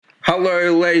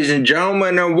Hello, ladies and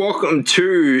gentlemen, and welcome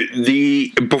to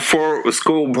the Before It Was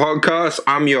Cool podcast.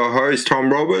 I'm your host,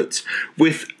 Tom Roberts,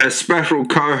 with a special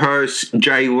co-host,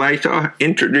 Jay Lajtar.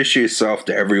 Introduce yourself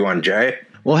to everyone, Jay.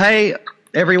 Well, hey,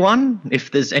 everyone,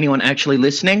 if there's anyone actually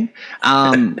listening.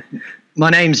 My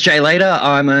name's Jay Lajtar.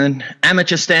 I'm an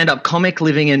amateur stand-up comic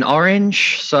living in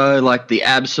Orange, so like the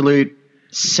absolute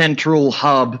central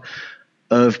hub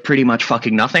of pretty much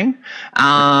fucking nothing.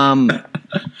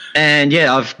 And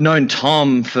yeah, I've known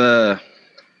Tom for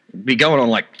be going on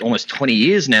like almost 20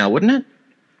 years now, wouldn't it?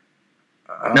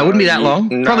 No, it wouldn't be that long.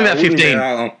 No, Probably about 15.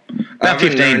 About I've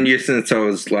 15. known you since I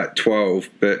was like 12,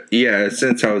 but yeah,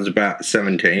 since I was about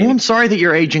 17. Well, I'm sorry that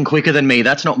you're aging quicker than me.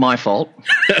 That's not my fault.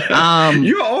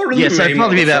 You're older than so me,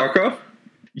 probably motherfucker.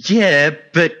 Yeah,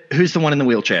 but who's the one in the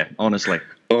wheelchair, honestly?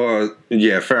 Oh,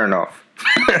 yeah, fair enough.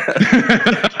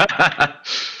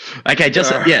 Okay,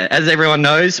 as everyone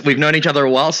knows, we've known each other a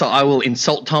while, so I will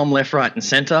insult Tom left, right, and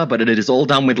center, but it is all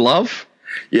done with love.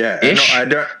 Yeah,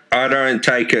 I don't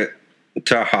take it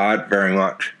to heart very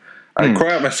much. I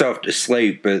cry myself to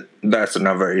sleep, but that's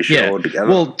another issue altogether.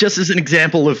 Well, just as an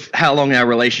example of how long our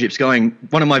relationship's going,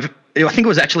 I think it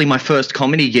was actually my first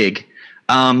comedy gig.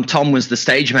 Tom was the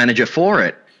stage manager for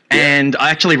it. Yeah. And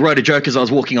I actually wrote a joke as I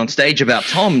was walking on stage about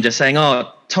Tom, just saying,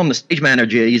 oh, Tom, the stage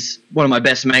manager, he's one of my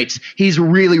best mates. He's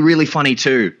really, really funny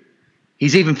too.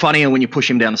 He's even funnier when you push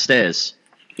him down the stairs.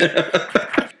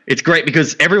 It's great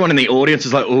because everyone in the audience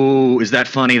is like, oh, is that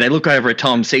funny? They look over at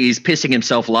Tom, see he's pissing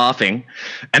himself laughing,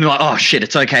 and they're like, oh, shit,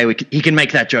 it's okay. He can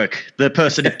make that joke. The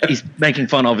person he's making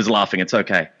fun of is laughing. It's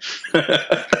okay.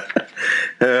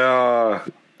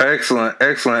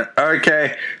 Excellent.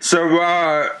 Okay, so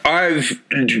I've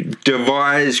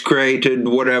created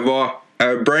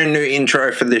a brand new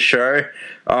intro for this show.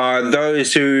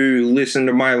 Those who listened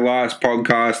to my last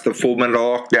podcast, the Full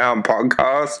Metal Lockdown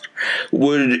podcast,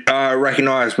 would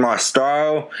recognize my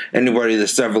style. Anybody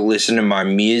that's ever listened to my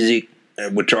music,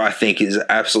 which I think is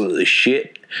absolutely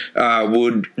shit,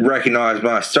 would recognize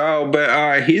my style.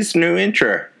 But here's the new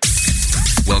intro.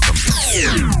 Welcome.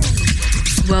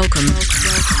 Welcome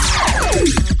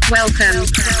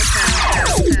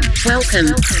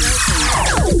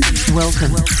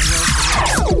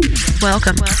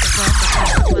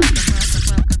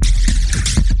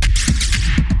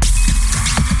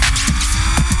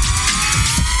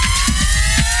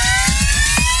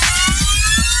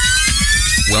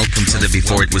to the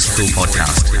Before It Was Cool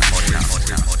podcast.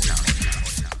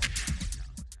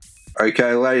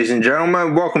 Okay, ladies and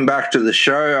gentlemen, welcome back to the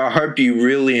show. I hope you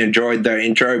really enjoyed that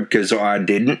intro because I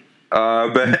didn't.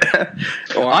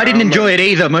 I didn't enjoy it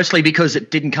either, mostly because it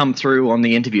didn't come through on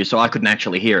the interview, so I couldn't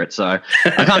actually hear it. So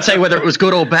I can't say whether it was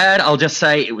good or bad. I'll just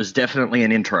say it was definitely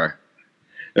an intro.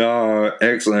 Oh,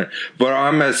 excellent. But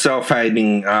I'm a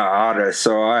self-hating artist,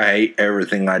 so I hate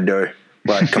everything I do,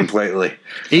 like completely.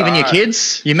 Even your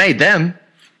kids? You made them.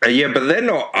 Yeah, but they're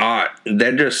not art.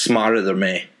 They're just smarter than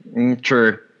me.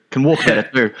 True. Can walk better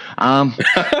too.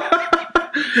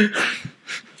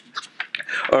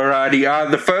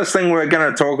 Alrighty. The first thing we're going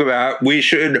to talk about,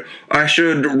 I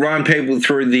should run people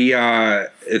through the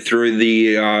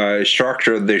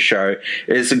structure of this show.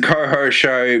 It's a co-host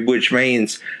show, which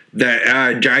means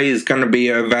that Jay is going to be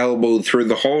available through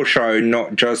the whole show,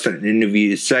 not just an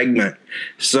interview segment.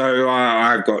 So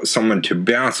I've got someone to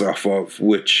bounce off of,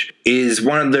 which is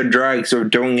one of the drags of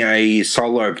doing a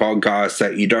solo podcast,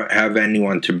 that you don't have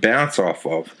anyone to bounce off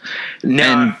of.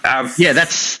 Now,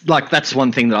 that's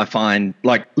one thing that I find,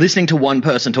 like, listening to one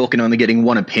person talking and only getting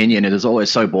one opinion, it is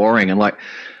always so boring. And like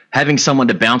having someone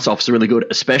to bounce off is really good,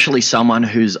 especially someone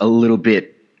who's a little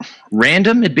bit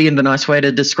random. It'd be the nice way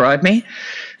to describe me.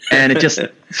 And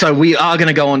so we are going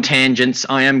to go on tangents.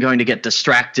 I am going to get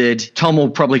distracted. Tom will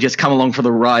probably just come along for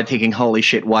the ride thinking, holy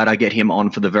shit, why'd I get him on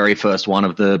for the very first one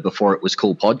of the Before It Was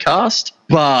Cool podcast?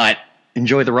 But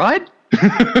enjoy the ride.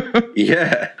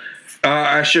 Yeah.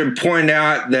 I should point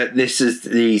out that this is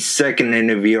the second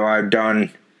interview I've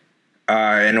done,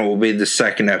 and it will be the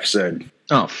second episode.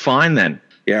 Oh, fine then.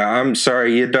 Yeah, I'm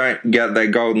sorry you don't get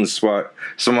that golden spot.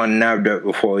 Someone nabbed it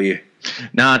before you.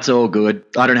 Nah, it's all good.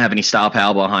 I don't have any star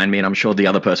power behind me, and I'm sure the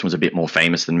other person was a bit more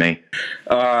famous than me.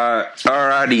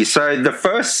 Alrighty, so the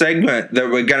first segment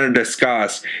that we're going to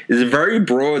discuss is a very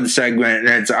broad segment, and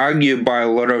it's argued by a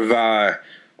lot of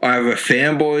either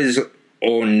fanboys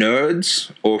or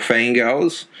nerds or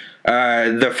fangirls.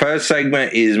 The first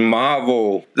segment is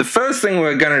Marvel. The first thing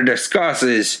we're going to discuss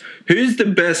is who's the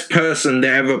best person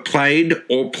that ever played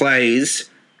or plays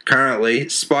currently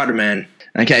Spider-Man.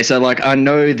 Okay, so like I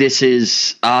know this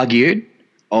is argued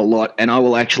a lot, and I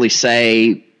will actually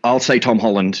I'll say Tom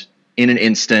Holland in an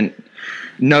instant.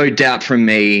 No doubt from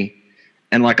me,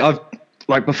 And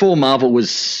before Marvel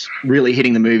was really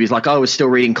hitting the movies, I was still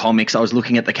reading comics. I was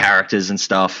looking at the characters and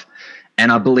stuff.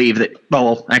 And I believe that,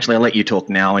 well, actually, I'll let you talk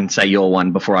now and say your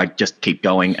one before I just keep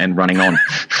going and running on.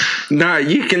 No,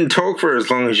 you can talk for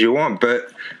as long as you want,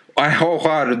 but I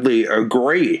wholeheartedly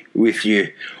agree with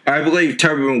you. I believe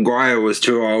Tobey Maguire was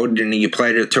too old and he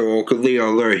played it too awkwardly,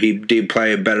 although he did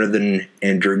play it better than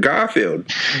Andrew Garfield.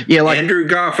 Yeah, Andrew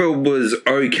Garfield was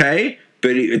okay,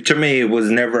 but to me, it was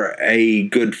never a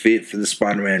good fit for the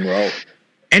Spider-Man role.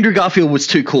 Andrew Garfield was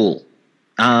too cool.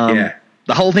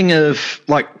 The whole thing of,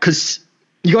 because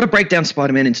you got to break down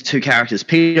Spider-Man into two characters,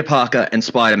 Peter Parker and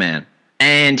Spider-Man.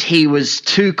 And he was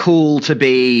too cool to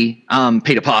be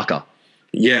Peter Parker.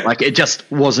 Yeah. It just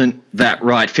wasn't that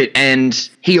right fit. And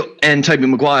he and Tobey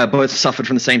Maguire both suffered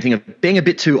from the same thing of being a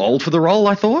bit too old for the role,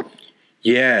 I thought.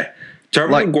 Yeah.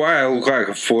 Tobey Maguire looked like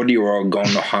a 40-year-old going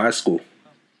to high school.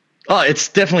 Oh, it's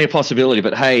definitely a possibility,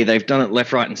 but hey, they've done it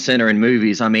left, right, and center in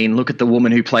movies. I mean, look at the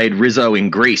woman who played Rizzo in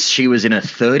Grease. She was in her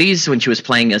 30s when she was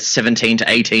playing a 17 to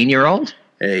 18-year-old.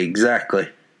 Exactly.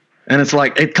 And it's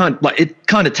it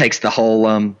kind of takes the whole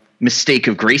mystique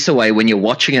of Grease away when you're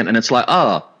watching it, and it's like,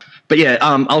 oh. But yeah,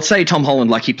 I'll say Tom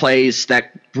Holland, he plays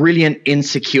that brilliant,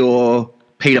 insecure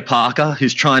Peter Parker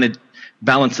who's trying to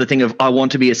balance the thing of, I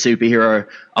want to be a superhero,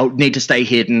 I need to stay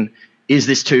hidden. Is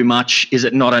this too much? Is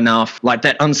it not enough?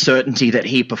 That uncertainty that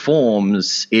he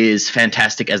performs is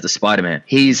fantastic as the Spider-Man.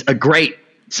 He's a great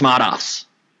smartass.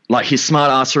 His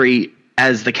smartassery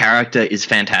as the character is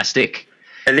fantastic.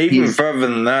 And even further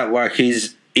than that,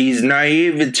 his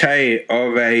naivete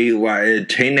of a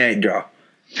teenager.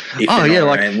 Oh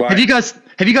yeah, have you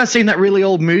guys seen that really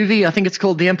old movie? I think it's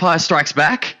called The Empire Strikes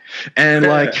Back. And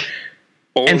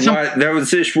there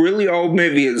was this really old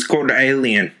movie. It's called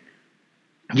Alien.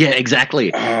 Yeah,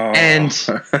 exactly. Oh. And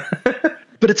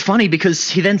but it's funny because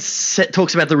he then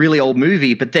talks about the really old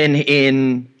movie, but then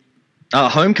in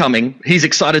Homecoming, he's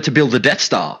excited to build the Death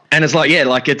Star. And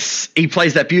it's he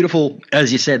plays that beautiful,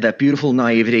 as you said, that beautiful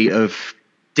naivety of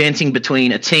dancing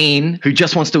between a teen who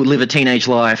just wants to live a teenage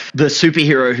life, the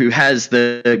superhero who has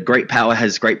the great power,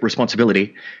 has great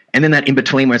responsibility, and then that in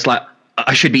between where it's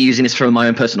I should be using this for my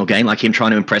own personal gain, him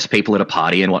trying to impress people at a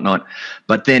party and whatnot.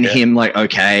 But then him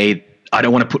okay, I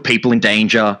don't want to put people in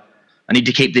danger. I need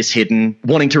to keep this hidden,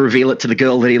 wanting to reveal it to the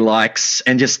girl that he likes,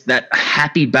 and just that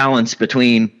happy balance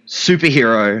between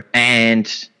superhero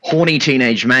and horny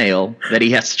teenage male that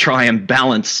he has to try and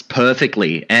balance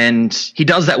perfectly. And he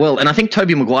does that well. And I think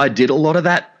Tobey Maguire did a lot of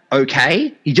that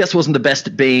okay. He just wasn't the best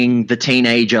at being the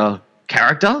teenager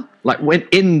character. When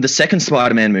in the second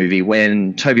Spider-Man movie,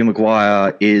 when Tobey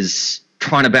Maguire is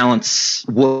trying to balance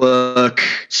work,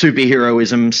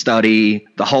 superheroism, study,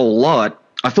 the whole lot,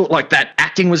 I thought that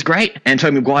acting was great and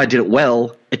Tobey Maguire did it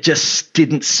well. It just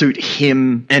didn't suit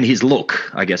him and his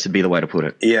look, I guess would be the way to put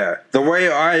it. Yeah. The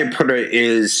way I put it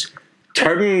is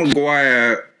Tobey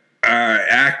Maguire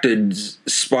acted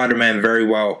Spider-Man very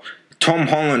well. Tom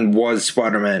Holland was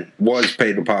Spider-Man, was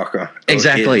Peter Parker.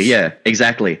 Exactly, yeah,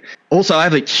 exactly. Also, I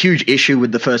have a huge issue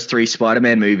with the first three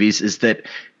Spider-Man movies is that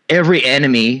every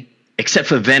enemy, except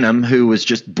for Venom, who was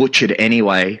just butchered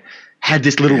anyway, had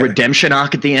this little redemption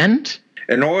arc at the end.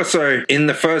 And also, in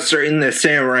the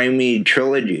Sam Raimi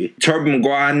trilogy, Tobey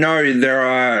Maguire, I know there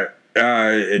are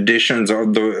editions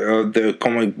of the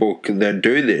comic book that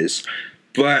do this,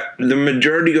 but the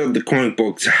majority of the comic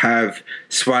books have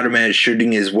Spider-Man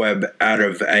shooting his web out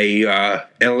of a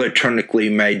electronically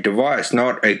made device,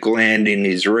 not a gland in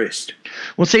his wrist.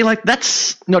 Well, see,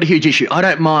 that's not a huge issue. I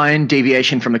don't mind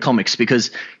deviation from the comics because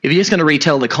if you're just going to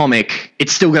retell the comic,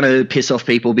 it's still going to piss off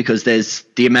people because there's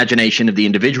the imagination of the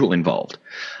individual involved.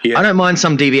 Yeah. I don't mind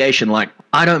some deviation.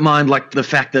 I don't mind the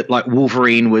fact that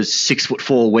Wolverine was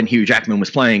 6'4" when Hugh Jackman was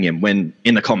playing him, when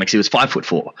in the comics he was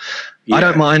 5'4". Yeah. I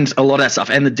don't mind a lot of that stuff.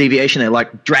 And the deviation there,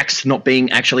 Drax not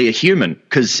being actually a human,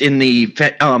 because in the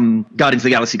Guardians of the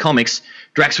Galaxy comics,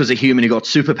 Drax was a human who got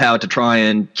superpowered to try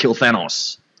and kill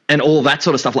Thanos. And all that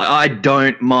sort of stuff. I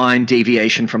don't mind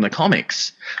deviation from the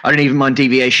comics. I don't even mind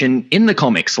deviation in the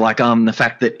comics. The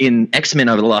fact that in X-Men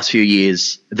over the last few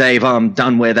years, they've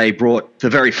done where they brought the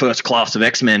very first class of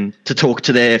X-Men to talk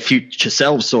to their future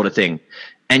selves sort of thing.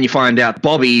 And you find out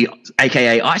Bobby,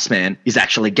 a.k.a. Iceman, is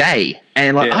actually gay.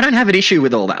 And I don't have an issue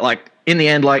with all that. In the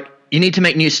end, you need to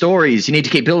make new stories. You need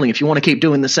to keep building. If you want to keep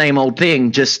doing the same old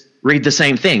thing, just read the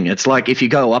same thing. It's if you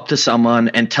go up to someone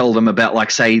and tell them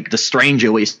about, say, The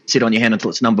Stranger, where you sit on your hand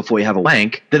until it's numb before you have a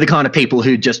wank, they're the kind of people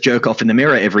who just jerk off in the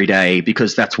mirror every day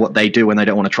because that's what they do when they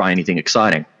don't want to try anything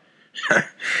exciting.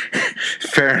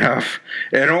 Fair enough.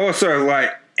 And also,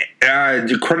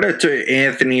 credit to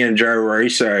Anthony and Joe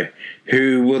Russo,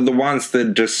 who were the ones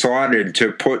that decided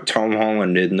to put Tom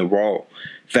Holland in the role.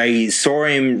 They saw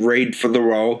him read for the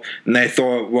role, and they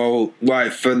thought, well,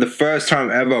 like, for the first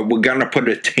time ever, we're going to put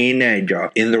a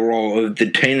teenager in the role of the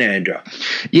teenager.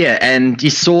 Yeah, and you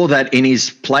saw that in his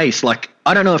place. Like,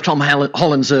 I don't know if Tom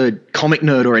Holland's a comic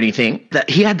nerd or anything, that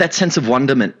he had that sense of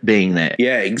wonderment being there.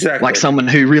 Yeah, exactly. Like someone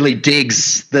who really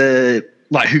digs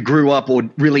who grew up or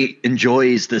really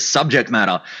enjoys the subject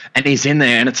matter, and he's in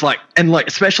there, and it's like,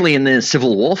 especially in the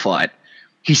Civil War fight,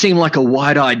 he seemed like a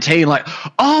wide-eyed teen, like,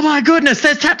 oh my goodness,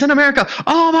 there's Captain America,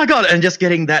 oh my God, and just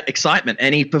getting that excitement.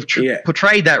 And he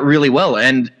portrayed that really well,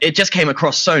 and it just came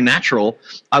across so natural.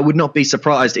 I would not be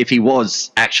surprised if he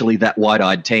was actually that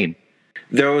wide-eyed teen.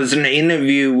 There was an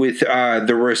interview with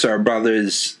the Russo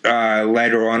brothers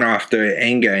later on after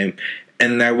Endgame,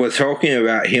 and they were talking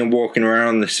about him walking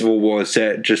around the Civil War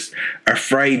set just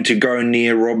afraid to go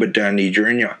near Robert Downey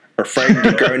Jr., afraid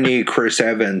to go near Chris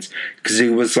Evans, because he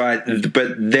was like,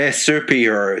 but they're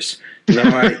superheroes. And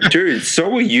I'm like, dude,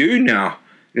 so are you now.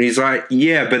 And he's like,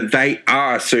 yeah, but they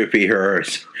are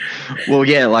superheroes. Well,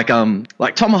 yeah, like Tom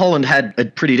Holland had a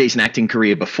pretty decent acting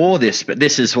career before this, but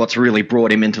this is what's really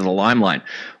brought him into the limelight.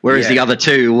 Whereas the other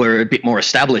two were a bit more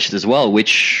established as well,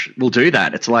 which will do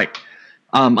that. It's like,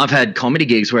 I've had comedy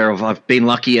gigs where I've been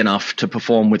lucky enough to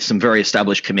perform with some very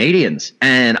established comedians,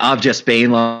 and I've just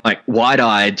been like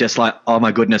wide-eyed, just like, oh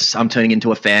my goodness, I'm turning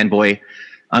into a fanboy.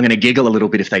 I'm going to giggle a little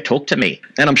bit if they talk to me.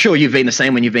 And I'm sure you've been the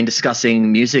same when you've been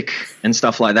discussing music and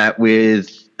stuff like that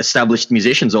with established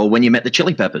musicians, or when you met the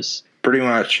Chili Peppers. Pretty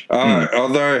much.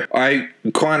 Although I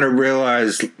kind of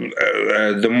realized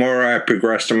the more I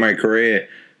progressed in my career,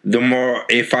 the more,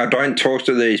 if I don't talk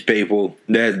to these people,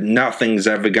 nothing's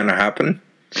ever going to happen.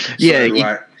 Yeah,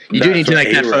 so, you do need to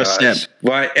make that first step.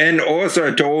 And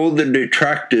also to all the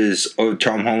detractors of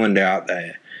Tom Holland out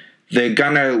there, they're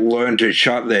going to learn to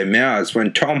shut their mouths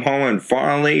when Tom Holland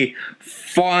finally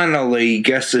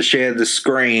gets to share the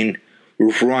screen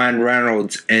with Ryan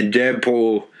Reynolds, and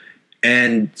Deadpool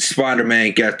and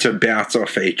Spider-Man get to bounce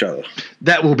off each other.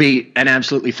 That will be an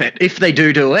absolutely if they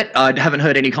do it, I haven't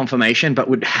heard any confirmation, but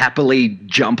would happily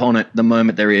jump on it the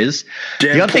moment there is.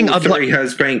 Deadpool the other thing 3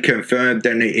 has been confirmed,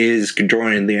 and it is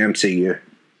joining the MCU.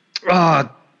 Oh,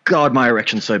 God, my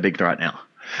erection's so big right now.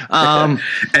 And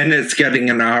it's getting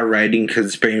an R rating because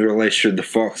it's being released through the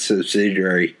Fox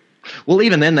subsidiary. Well,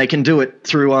 even then, they can do it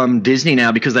through Disney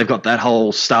now, because they've got that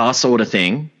whole Star sort of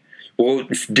thing. Well,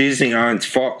 Disney owns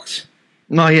Fox.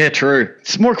 No, yeah, true.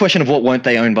 It's more a question of what won't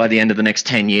they own by the end of the next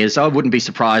 10 years. I wouldn't be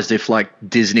surprised if, like,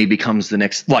 Disney becomes the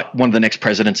next, like, one of the next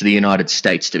presidents of the United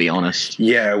States, to be honest.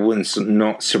 Yeah, it wouldn't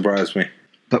not surprise me.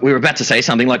 But we were about to say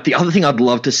something. Like, the other thing I'd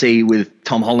love to see with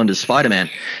Tom Holland as Spider-Man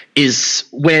is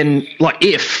when, like,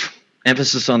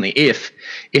 emphasis on the if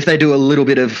they do a little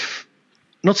bit of,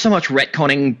 not so much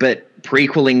retconning, but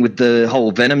prequeling with the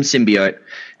whole Venom symbiote,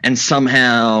 and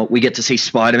somehow we get to see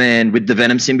Spider-Man with the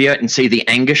Venom symbiote and see the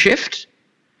anger shift.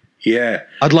 Yeah.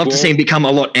 I'd love to see him become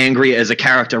a lot angrier as a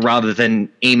character rather than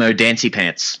emo dancy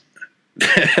pants.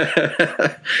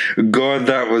 God,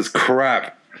 that was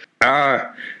crap.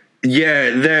 Yeah,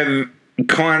 they've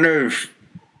kind of,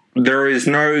 there is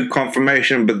no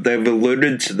confirmation, but they've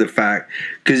alluded to the fact,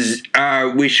 because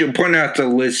we should point out to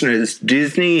listeners,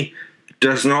 Disney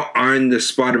does not own the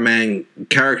Spider-Man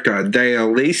character. They are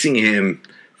leasing him,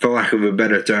 for lack of a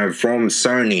better term, from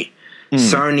Sony.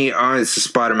 Sony owns the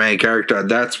Spider-Man character.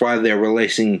 That's why they're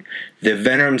releasing the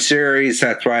Venom series.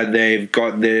 That's why they've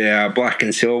got the Black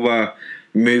and Silver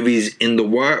movies in the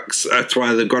works. That's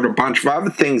why they've got a bunch of other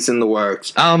things in the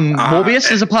works.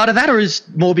 Morbius is a part of that, or is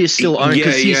Morbius still owned?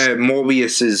 Yeah,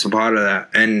 Morbius is a part of that.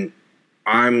 And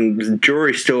the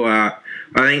jury's still out.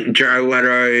 I think Jared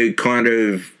Leto kind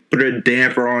of put a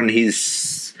damper on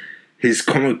his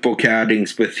comic book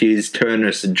outings with his turn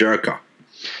as the Joker.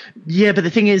 Yeah, but the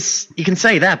thing is, you can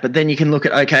say that, but then you can look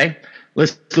at, okay,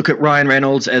 let's look at Ryan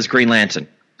Reynolds as Green Lantern.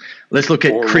 Let's look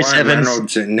at Chris Ryan Evans.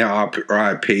 Reynolds in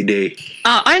R.I.P.D.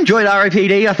 I enjoyed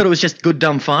R.I.P.D. I thought it was just good,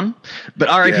 dumb fun. But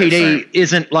R.I.P.D.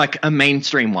 isn't like a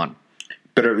mainstream one.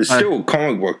 But it was still a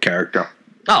comic book character.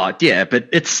 Oh, yeah, but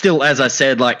it's still, as I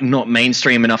said, like not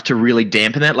mainstream enough to really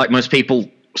dampen that. Like most people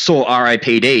saw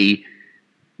R.I.P.D.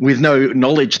 with no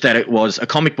knowledge that it was a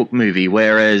comic book movie,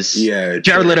 whereas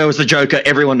Jared Leto is the Joker.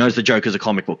 Everyone knows the Joker's a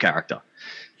comic book character.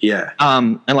 Yeah.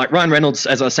 And like Ryan Reynolds,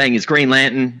 as I was saying, is Green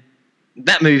Lantern.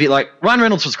 That movie, like Ryan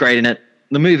Reynolds was great in it.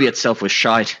 The movie itself was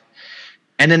shite.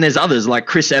 And then there's others like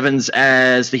Chris Evans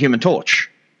as the Human Torch.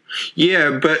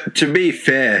 Yeah, but to be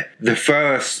fair, the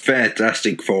first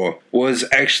Fantastic Four was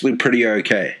actually pretty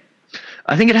okay.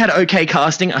 I think it had okay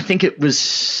casting. I think it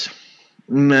was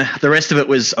meh. The rest of it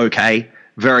was okay,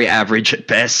 very average at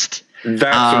best.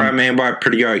 That's what I mean by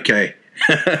pretty okay.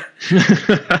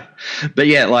 But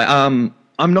yeah, like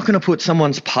I'm not going to put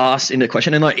someone's past into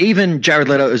question. And like even Jared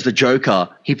Leto as the Joker,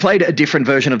 he played a different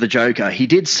version of the Joker. He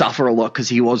did suffer a lot because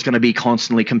he was going to be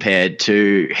constantly compared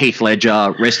to Heath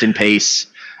Ledger. Rest in peace.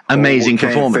 Amazing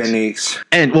performance. Phoenix.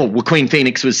 And Joaquin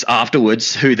Phoenix was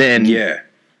afterwards, who then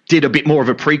did a bit more of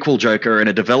a prequel Joker and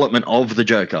a development of the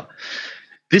Joker.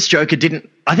 This Joker didn't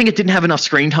have enough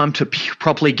screen time to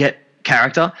properly get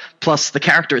character. Plus, the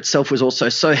character itself was also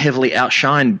so heavily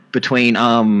outshined between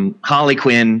Harley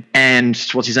Quinn and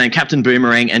what's his name, Captain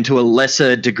Boomerang, and to a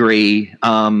lesser degree,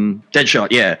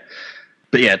 Deadshot. Yeah,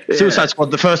 but yeah, Suicide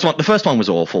Squad. The first one was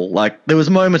awful. Like there was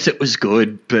moments it was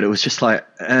good, but it was just like.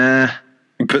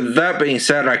 But that being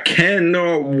said, I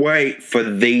cannot wait for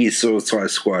the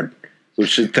Suicide Squad,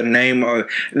 which is the name of.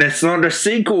 And it's not a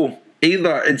sequel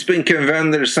either. It's been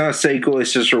confirmed that it's not a sequel.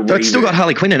 It's just a reboot. It's still got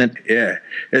Harley Quinn in it. Yeah,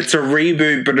 it's a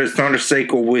reboot, but it's not a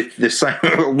sequel with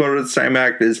a lot of the same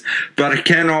actors. But I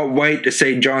cannot wait to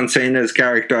see John Cena's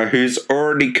character, who's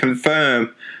already confirmed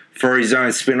for his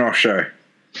own spin-off show.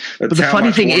 But the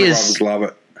funny thing Warner is, Brothers love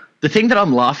it. The thing that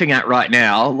I'm laughing at right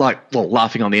now,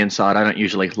 laughing on the inside, I don't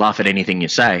usually laugh at anything you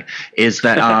say, is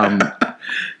that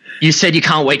you said you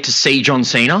can't wait to see John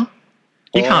Cena.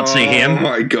 You can't see him. Oh,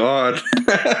 my God.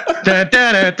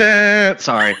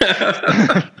 Sorry.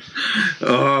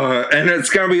 And it's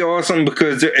going to be awesome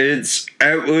because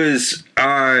it was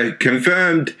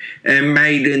confirmed and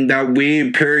made in that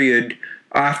weird period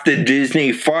after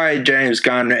Disney fired James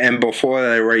Gunn and before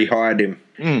they rehired him.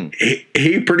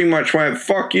 He pretty much went,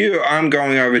 fuck you, I'm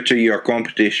going over to your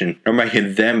competition. I'm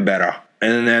making them better.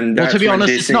 And then that's to be honest,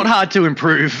 Disney, it's not hard to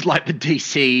improve like the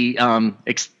DC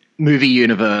movie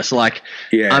universe. Like,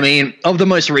 I mean, of the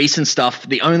most recent stuff,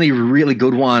 the only really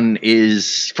good one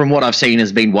is, from what I've seen,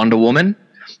 has been Wonder Woman.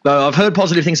 Though I've heard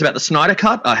positive things about the Snyder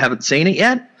Cut. I haven't seen it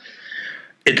yet.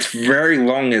 It's very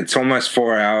long. It's almost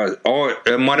 4 hours. Or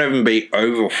it might even be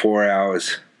over 4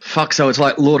 hours. Fuck, so it's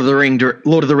like Lord of the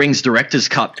Rings director's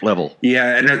cut level.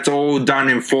 Yeah, and it's all done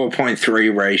in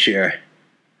 4.3 ratio.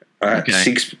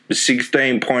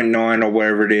 16.9 or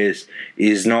whatever it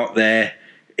is not there.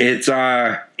 It's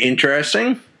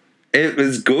interesting. It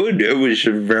was good. It was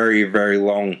very, very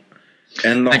long.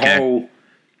 And the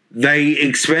they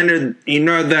expanded,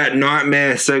 that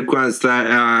nightmare sequence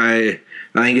that I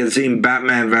think it's in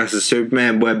Batman vs.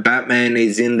 Superman, where Batman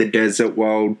is in the desert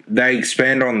world. They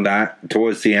expand on that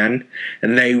towards the end,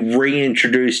 and they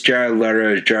reintroduce Jared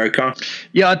Leto as Joker.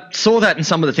 Yeah, I saw that in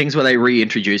some of the things where they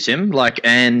reintroduce him.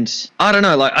 And I don't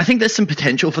know, I think there's some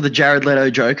potential for the Jared Leto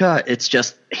Joker. It's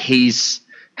just he's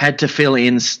had to fill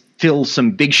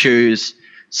some big shoes.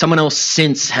 Someone else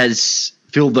since has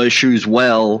filled those shoes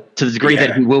well to the degree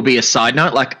that he will be a side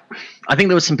note. I think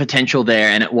there was some potential there,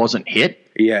 and it wasn't hit.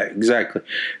 Yeah, exactly.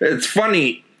 It's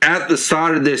funny, at the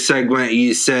start of this segment,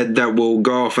 you said that we'll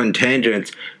go off on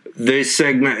tangents. This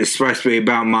segment is supposed to be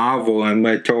about Marvel, and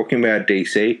we're talking about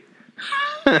DC.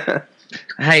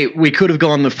 Hey, we could have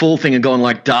gone the full thing and gone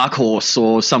like Dark Horse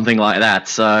or something like that.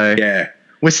 So yeah,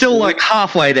 we're still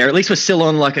halfway there. At least we're still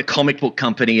on a comic book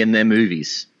company and their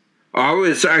movies. I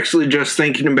was actually just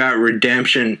thinking about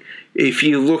Redemption. If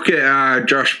you look at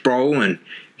Josh Brolin,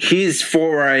 his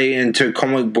foray into the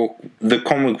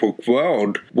comic book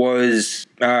world was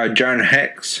Jonah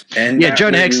Hex. And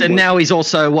Jonah Hex, and now he's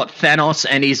also Thanos,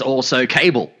 and he's also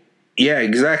Cable. Yeah,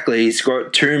 exactly. He's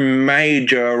got two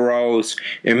major roles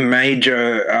in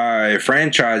major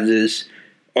franchises,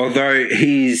 although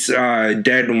he's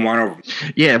dead in one of them.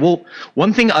 Yeah, well,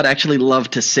 one thing I'd actually love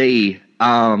to see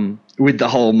with the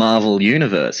whole Marvel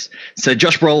universe. So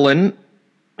Josh Brolin,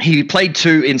 he played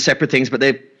two in separate things, but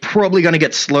they're probably going to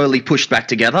get slowly pushed back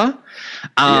together.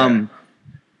 I'd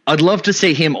love to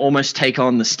see him almost take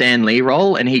on the Stan Lee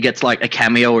role, and he gets a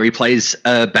cameo where he plays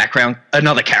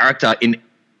another character in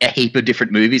a heap of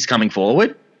different movies coming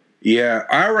forward. Yeah,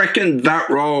 I reckon that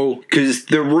role, because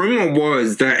the rumor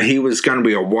was that he was going to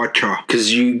be a Watcher,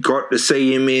 because you got to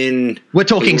see him in... We're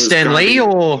talking Stan Lee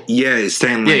or... Yeah,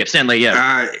 Stan Lee. Yeah, Stan Lee,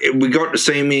 yeah. We got to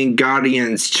see him in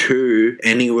Guardians 2,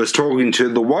 and he was talking to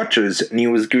the Watchers, and he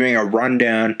was giving a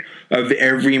rundown of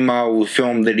every Marvel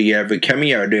film that he ever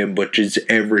cameoed in, which is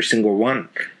every single one,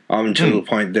 until the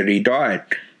point that he died.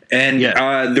 And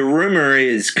the rumor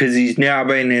is, because he's now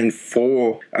been in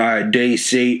 4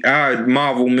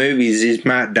 Marvel movies, is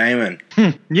Matt Damon.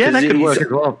 Yeah, that could work as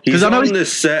well. He's on the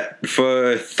set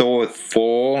for Thor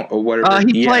 4 or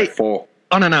whatever. 4.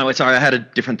 Oh no, sorry, I had a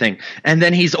different thing. And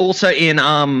then he's also in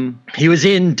he was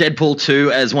in Deadpool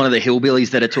 2 as one of the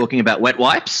hillbillies that are talking about wet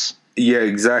wipes. Yeah,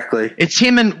 exactly. It's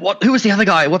him and who was the other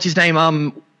guy? What's his name?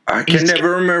 I can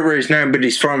never remember his name, but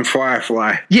he's from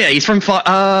Firefly. Yeah, he's from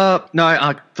no,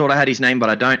 I thought I had his name, but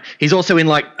I don't. He's also in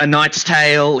like A Knight's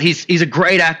Tale. He's a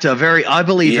great actor, very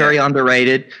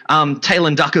underrated. Dale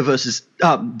and Tucker versus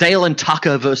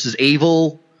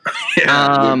Evil.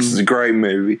 Yeah, it's a great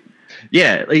movie.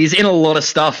 Yeah, he's in a lot of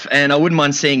stuff, and I wouldn't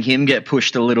mind seeing him get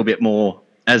pushed a little bit more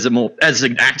as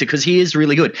an actor, because he is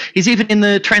really good. He's even in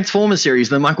the Transformers series,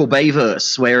 the Michael Bay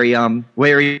verse, where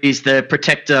he's the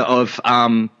protector of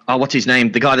what's his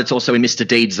name? The guy that's also in Mr.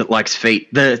 Deeds that likes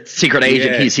feet. The secret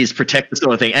agent, he's his protector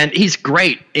sort of thing, and he's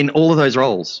great in all of those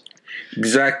roles.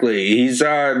 Exactly, he's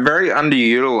very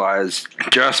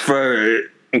underutilized. Just for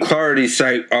clarity's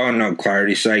sake,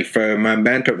 for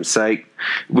momentum's sake,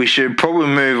 we should probably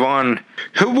move on.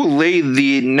 Who will lead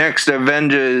the next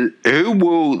Avengers? Who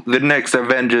will the next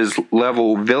Avengers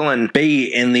level villain be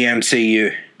in the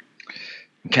MCU?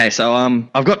 Okay, so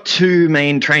I've got three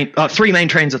main trains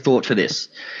of thought for this,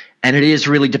 and it is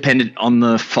really dependent on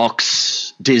the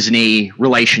Fox-Disney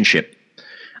relationship.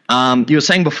 You were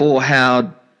saying before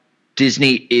how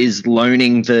Disney is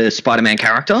loaning the Spider-Man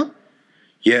character.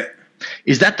 Yeah.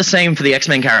 Is that the same for the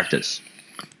X-Men characters?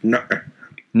 No.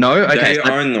 No? Okay. They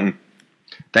own them.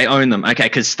 They own them. Okay,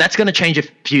 because that's going to change a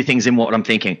few things in what I'm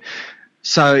thinking.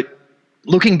 So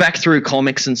looking back through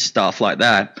comics and stuff like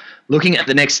that, looking at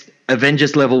the next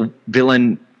Avengers level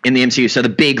villain in the MCU, so the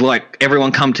big, like,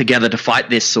 everyone come together to fight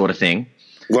this sort of thing.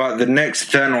 Like the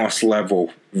next Thanos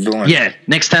level villain. Yeah,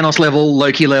 next Thanos level,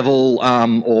 Loki level,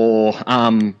 or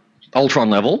Ultron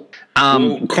level.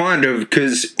 Well, kind of,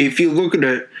 because if you look at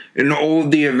it, in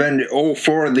all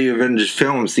four of the Avengers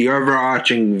films, the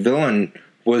overarching villain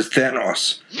was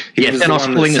Thanos. He was Thanos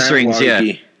pulling the strings.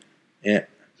 Loki. Yeah.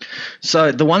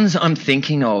 So the ones I'm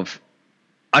thinking of,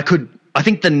 I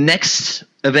think the next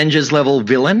Avengers level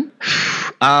villain,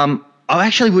 I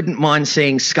actually wouldn't mind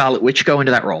seeing Scarlet Witch go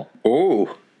into that role.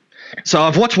 Oh. So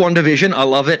I've watched WandaVision. I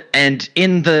love it. And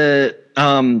in the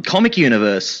comic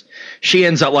universe, she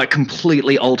ends up like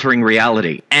completely altering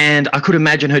reality. And I could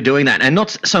imagine her doing that. And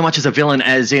not so much as a villain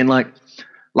as in like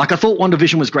I thought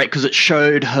WandaVision was great because it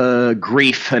showed her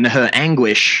grief and her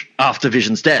anguish after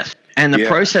Vision's death. And the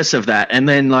process of that. And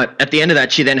then like at the end of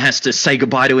that, she then has to say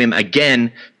goodbye to him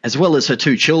again, as well as her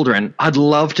two children. I'd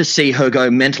love to see her go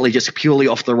mentally just purely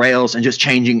off the rails and just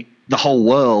changing the whole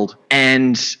world.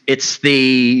 And it's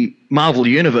the Marvel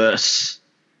Universe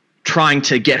trying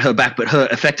to get her back, but her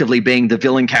effectively being the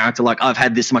villain character, like, I've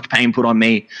had this much pain put on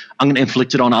me, I'm going to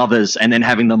inflict it on others, and then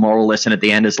having the moral lesson at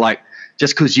the end is like,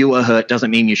 just because you were hurt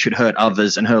doesn't mean you should hurt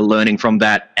others, and her learning from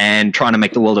that and trying to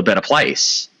make the world a better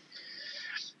place.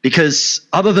 Because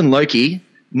other than Loki,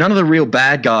 none of the real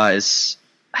bad guys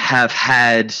have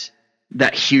had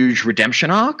that huge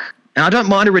redemption arc. And I don't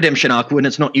mind a redemption arc when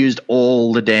it's not used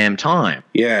all the damn time.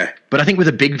 Yeah. But I think with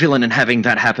a big villain and having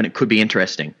that happen, it could be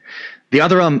interesting. The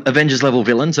other Avengers level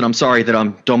villains, and I'm sorry that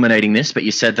I'm dominating this, but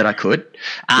you said that I could.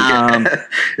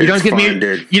 You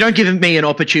don't give me an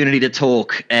opportunity to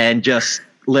talk and just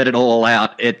let it all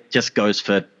out. It just goes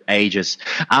for ages.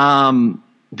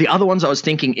 The other ones I was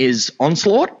thinking is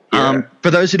Onslaught. Yeah.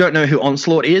 For those who don't know who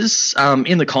Onslaught is,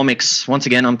 in the comics, once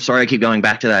again, I'm sorry I keep going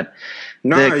back to that.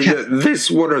 No, this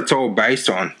is what it's all based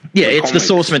on. Yeah, it's the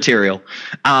source material.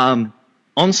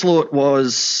 Onslaught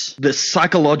was the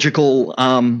psychological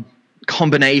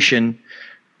combination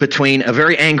between a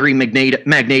very angry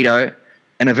Magneto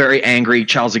and a very angry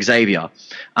Charles Xavier.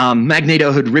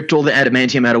 Magneto had ripped all the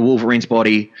adamantium out of Wolverine's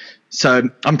body. So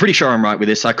I'm pretty sure I'm right with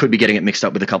this. I could be getting it mixed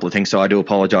up with a couple of things, so I do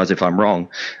apologize if I'm wrong.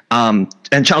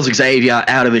 And Charles Xavier,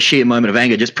 out of a sheer moment of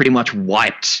anger, just pretty much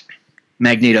wiped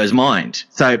Magneto's mind.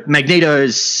 So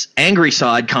Magneto's angry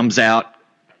side comes out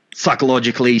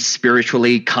psychologically,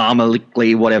 spiritually,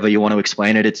 karmically, whatever you want to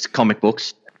explain it. It's comic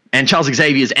books. And Charles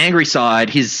Xavier's angry side,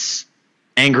 his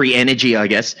angry energy, I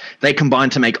guess, they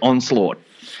combined to make Onslaught.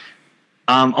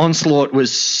 Onslaught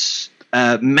was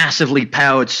a massively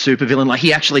powered supervillain. Like,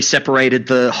 he actually separated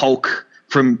the Hulk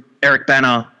from Eric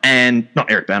Banner, and not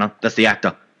Eric Banner, that's the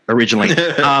actor originally.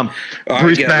 Bruce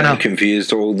Banner. I'm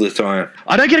confused all the time.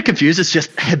 I don't get it confused. It's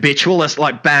just habitual. It's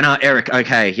like Banner, Eric.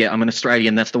 Okay, yeah, I'm an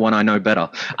Australian. That's the one I know better.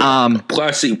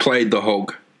 Plus, he played the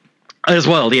Hulk as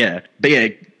well. Yeah, but yeah,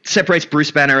 separates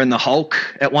Bruce Banner and the Hulk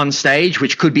at one stage,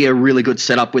 which could be a really good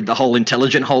setup with the whole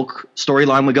Intelligent Hulk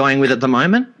storyline we're going with at the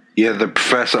moment. Yeah, the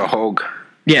Professor Hulk.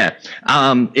 Yeah.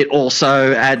 It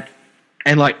also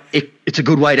And like it's a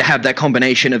good way to have that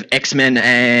combination of X-Men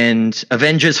and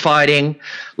Avengers fighting.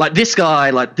 Like this guy,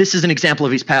 like this is an example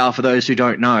of his power for those who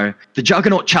don't know. The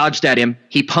Juggernaut charged at him,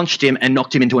 he punched him and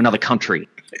knocked him into another country.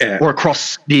 Yeah. Or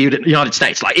across the United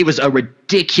States. Like it was a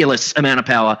ridiculous amount of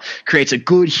power. Creates a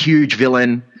good, huge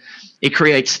villain. It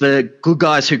creates the good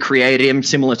guys who created him,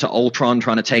 similar to Ultron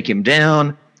trying to take him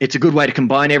down. It's a good way to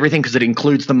combine everything because it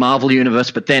includes the Marvel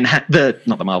Universe, but then not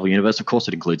the Marvel Universe, of course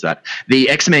it includes that. The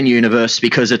X-Men Universe,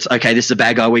 because it's, okay, this is a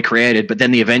bad guy we created, but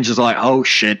then the Avengers are like, oh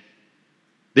shit,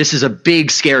 this is a big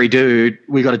scary dude.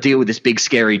 We got to deal with this big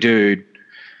scary dude.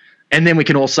 And then we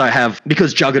can also have,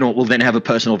 because Juggernaut will then have a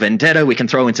personal vendetta, we can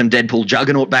throw in some Deadpool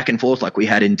Juggernaut back and forth like we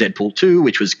had in Deadpool 2,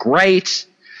 which was great.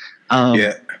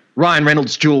 Ryan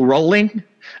Reynolds dual rolling.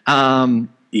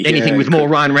 Anything with more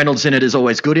Ryan Reynolds in it is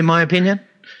always good, in my opinion.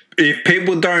 If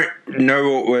people don't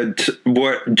know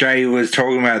what Jay was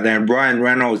talking about then, Ryan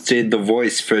Reynolds did the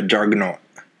voice for Juggernaut.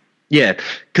 Yeah,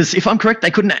 because if I'm correct,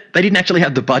 they didn't actually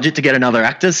have the budget to get another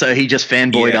actor, so he just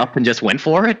fanboyed up and just went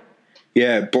for it.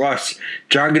 Yeah, plus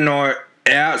Juggernaut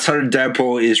outside of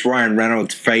Deadpool is Ryan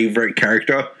Reynolds' favorite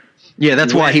character. Yeah,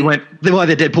 that's why the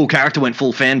Deadpool character went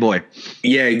full fanboy.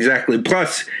 Yeah, exactly.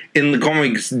 Plus, in the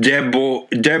comics,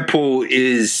 Deadpool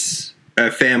is a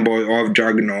fanboy of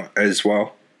Juggernaut as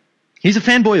well. He's a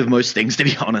fanboy of most things, to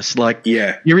be honest. Like,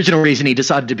 the original reason he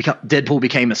decided to Deadpool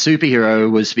became a superhero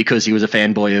was because he was a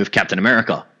fanboy of Captain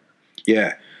America.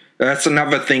 Yeah. That's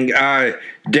another thing.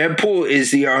 Deadpool is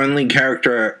the only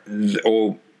character,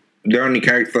 or the only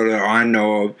character that I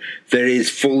know of, that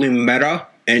is fully meta,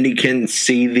 and he can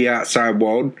see the outside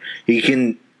world. He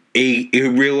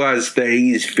realizes that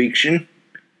he is fiction,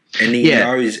 and he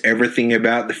knows everything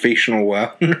about the fictional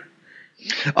world.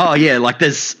 Oh yeah, like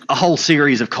there's a whole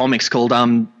series of comics called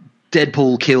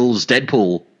Deadpool Kills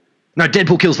Deadpool. No,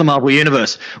 Deadpool Kills the Marvel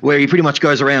Universe, where he pretty much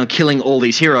goes around killing all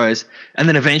these heroes and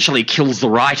then eventually kills the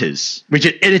writers, which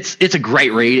it's a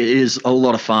great read. It is a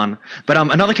lot of fun. But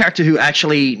another character who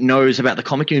actually knows about the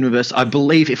comic universe, I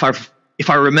believe, if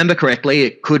I remember correctly,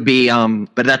 it could be,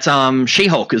 but that's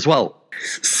She-Hulk as well.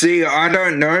 See, I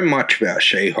don't know much about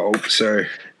She-Hulk, so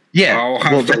I'll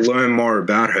have to learn more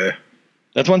about her.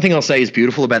 That's one thing I'll say is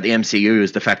beautiful about the MCU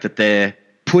is the fact that they're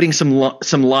putting some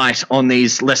light on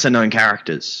these lesser-known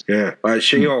characters. Yeah, like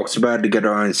She-Hulk's about to get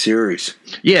her own series.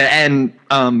 Yeah,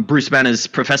 and Bruce Banner's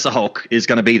Professor Hulk is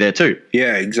going to be there too.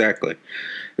 Yeah, exactly.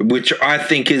 Which I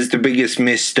think is the biggest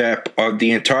misstep of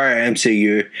the entire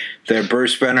MCU, that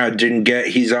Bruce Banner didn't get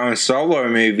his own solo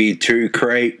movie to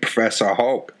create Professor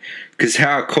Hulk. Because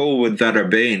how cool would that have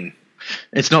been?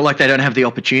 It's not like they don't have the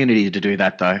opportunity to do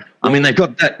that, though. I mean, they've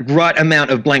got that right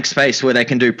amount of blank space where they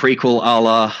can do prequel a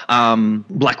la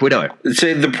Black Widow.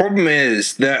 See, the problem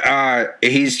is that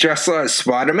he's just like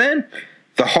Spider-Man.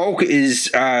 The Hulk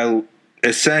is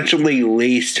essentially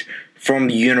leased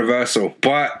from Universal.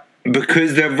 But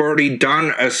because they've already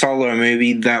done a solo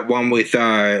movie, that one with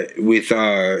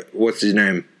what's his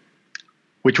name?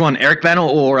 Which one, Eric Bana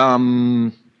or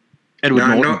Edward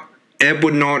Norton? No,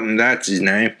 Edward Norton, that's his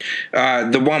name.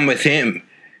 The one with him.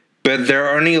 But they're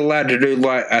only allowed to do,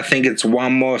 I think it's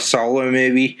one more solo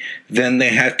movie, then they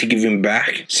have to give him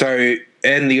back. So,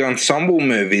 and the ensemble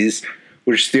movies,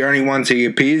 which are the only ones he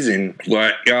appears in,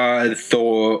 like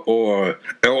Thor or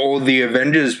all the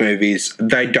Avengers movies,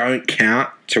 they don't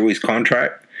count to his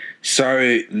contract.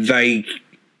 So they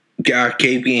are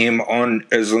keeping him on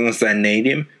as long as they need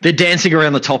him. They're dancing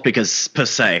around the topic per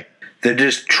se. They're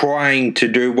just trying to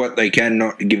do what they can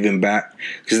not to give him back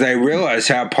because they realize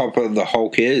how popular the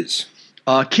Hulk is.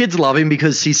 Kids love him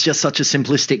because he's just such a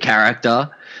simplistic character.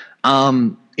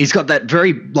 He's got that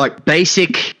very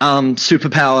basic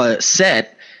superpower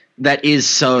set that is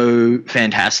so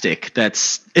fantastic.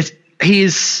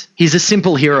 He's a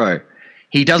simple hero.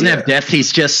 He doesn't have death.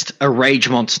 He's just a rage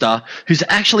monster who's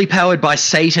actually powered by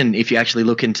Satan, if you actually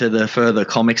look into the further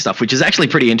comic stuff, which is actually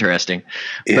pretty interesting.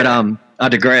 Yeah. But I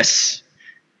digress.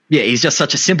 Yeah, he's just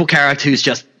such a simple character who's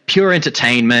just pure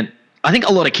entertainment. I think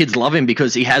a lot of kids love him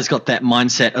because he has got that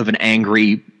mindset of an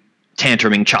angry,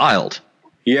 tantruming child.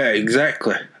 Yeah,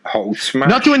 exactly. Hulk smash.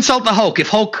 Not to insult the Hulk. If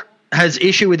Hulk has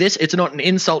issue with this, it's not an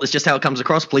insult, it's just how it comes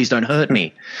across. Please don't hurt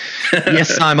me.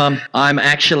 Yes, I'm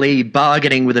actually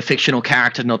bargaining with a fictional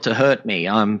character not to hurt me.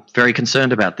 I'm very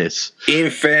concerned about this.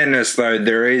 In fairness, though,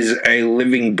 there is a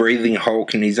living, breathing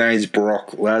Hulk, and his name is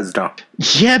Brock Lesnar.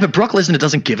 Yeah, but Brock Lesnar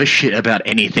doesn't give a shit about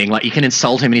anything. Like, you can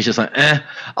insult him, and he's just like,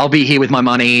 I'll be here with my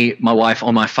money, my wife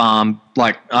on my farm,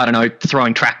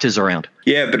 throwing tractors around.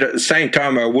 Yeah, but at the same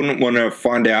time, I wouldn't want to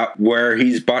find out where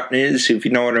his button is, if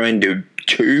you know what I mean,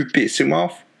 to piss him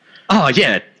off. Oh,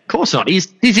 yeah. course not. He's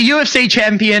a UFC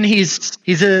champion.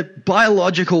 He's a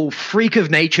biological freak of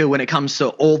nature when it comes to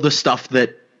all the stuff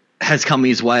that has come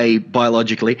his way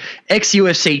biologically.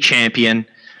 Ex-UFC champion.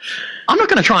 I'm not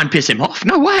going to try and piss him off.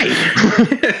 No way.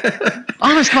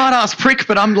 I'm a smart-ass prick,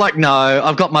 but I'm like, no,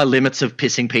 I've got my limits of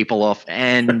pissing people off,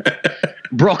 and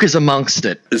Brock is amongst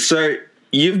it. So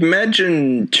you've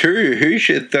mentioned 2. Who's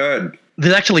your third?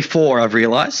 There's actually 4, I've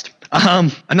realized.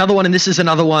 Another one, and this is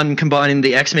another one combining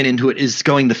the X-Men into it, is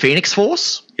going the Phoenix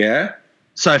Force. Yeah.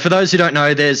 So for those who don't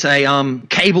know, there's a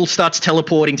Cable starts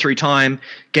teleporting through time,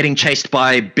 getting chased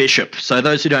by Bishop. So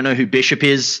those who don't know who Bishop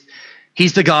is,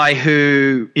 he's the guy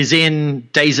who is in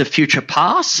Days of Future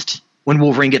Past when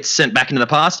Wolverine gets sent back into the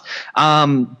past.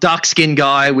 Dark-skinned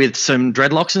guy with some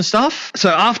dreadlocks and stuff. So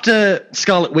after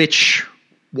Scarlet Witch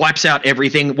wipes out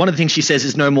everything, one of the things she says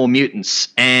is no more mutants,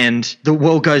 and the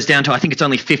world goes down to, I think it's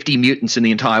only 50 mutants in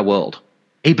the entire world.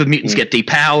 A heap of mutants get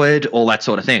depowered, all that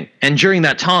sort of thing. And during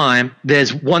that time,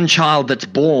 there's one child that's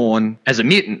born as a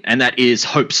mutant, and that is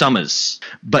Hope Summers.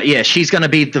 But yeah, she's going to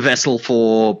be the vessel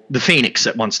for the Phoenix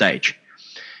at one stage.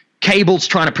 Cable's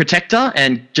trying to protect her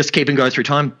and just keep and go through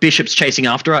time. Bishop's chasing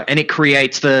after her, and it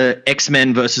creates the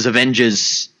X-Men versus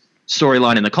Avengers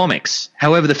storyline in the comics.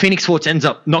 However, the Phoenix Force ends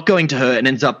up not going to her and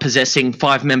ends up possessing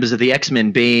 5 members of the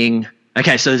X-Men being...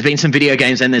 Okay, so there's been some video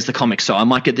games and there's the comics, so I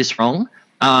might get this wrong.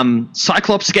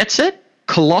 Cyclops gets it.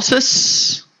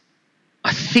 Colossus...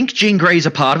 I think Jean Grey's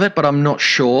a part of it, but I'm not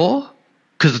sure.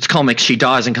 Because it's comics, she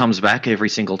dies and comes back every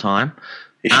single time.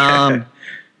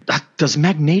 Does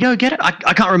Magneto get it? I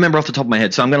can't remember off the top of my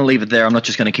head, so I'm going to leave it there. I'm not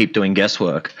just going to keep doing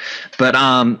guesswork. But,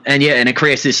 and it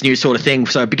creates this new sort of thing.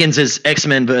 So it begins as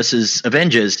X-Men versus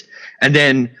Avengers, and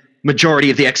then majority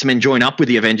of the X-Men join up with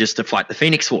the Avengers to fight the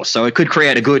Phoenix Force. So it could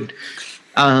create a good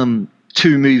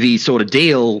 2-movie sort of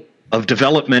deal of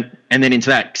development, and then into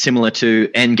that, similar to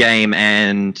Endgame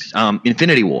and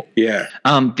Infinity War. Yeah.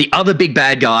 The other big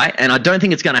bad guy, and I don't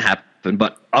think it's going to happen,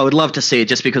 but I would love to see it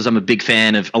just because I'm a big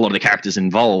fan of a lot of the characters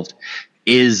involved,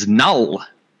 is Null,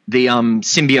 the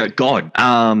symbiote god,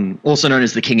 also known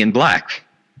as the King in Black.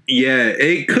 Yeah,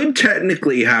 it could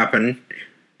technically happen.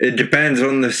 It depends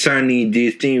on the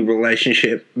Sony-Disney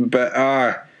relationship,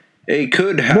 but it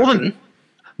could happen.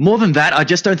 More than that, I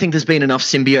just don't think there's been enough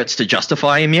symbiotes to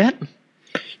justify him yet.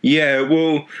 Yeah,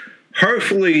 well,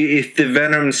 hopefully if the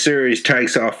Venom series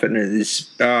takes off and it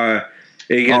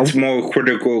gets more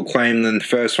critical acclaim than the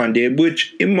first one did,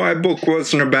 which in my book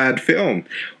wasn't a bad film.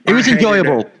 It was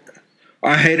enjoyable.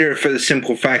 I hated it for the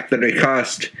simple fact that it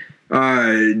cast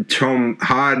Tom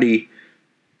Hardy.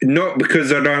 Not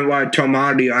because I don't like Tom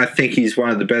Hardy. I think he's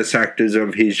one of the best actors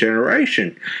of his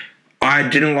generation. I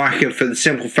didn't like it for the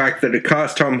simple fact that it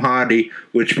cast Tom Hardy,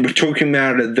 which took him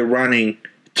out of the running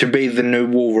to be the new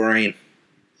Wolverine.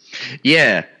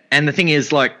 Yeah, and the thing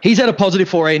is, like, he's had a positive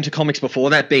foray into comics before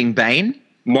that, being Bane.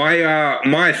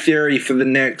 My theory for the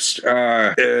next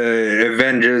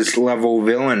Avengers level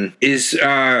villain is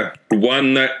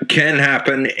one that can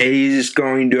happen. Is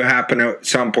going to happen at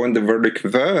some point. They've already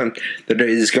confirmed that it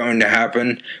is going to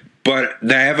happen, but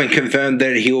they haven't confirmed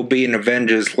that he'll be an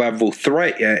Avengers level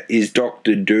threat yet. Is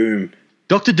Doctor Doom?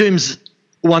 Doctor Doom's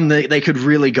one that they could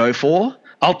really go for.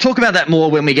 I'll talk about that more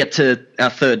when we get to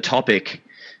our third topic.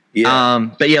 Yeah.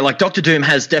 But yeah, like Doctor Doom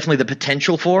has definitely the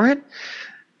potential for it.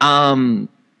 And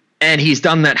he's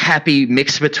done that happy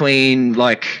mix between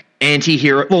like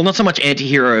anti-hero, well, not so much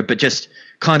anti-hero, but just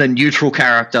kind of neutral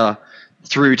character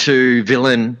through to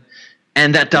villain.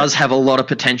 And that does have a lot of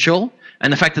potential.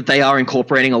 And the fact that they are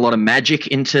incorporating a lot of magic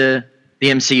into the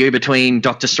MCU between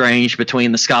Doctor Strange,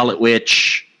 between the Scarlet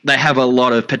Witch, they have a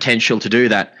lot of potential to do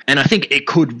that. And I think it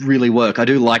could really work. I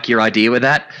do like your idea with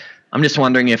that. I'm just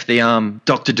wondering if the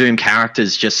Doctor Doom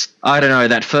characters just, I don't know,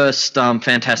 that first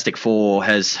Fantastic Four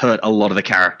has hurt a lot of the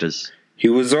characters. He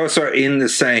was also in the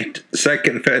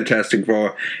second Fantastic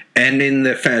Four and in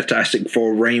the Fantastic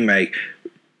Four remake.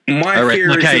 My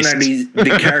fear is that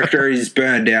the character is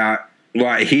burned out.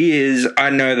 Like, he is, I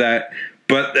know that.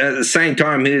 But at the same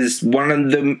time, he's one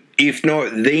of the, if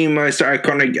not the most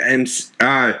iconic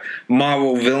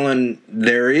Marvel villain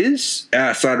there is,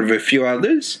 outside of a few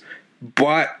others.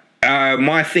 But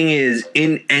my thing is,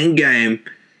 in Endgame,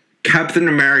 Captain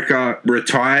America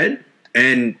retired,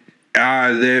 and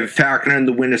the Falcon and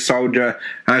the Winter Soldier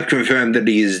have confirmed that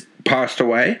he has passed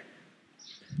away.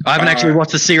 I haven't actually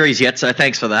watched the series yet, so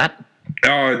thanks for that.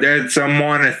 Oh, that's a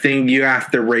minor thing you have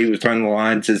to read between the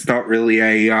lines. It's not really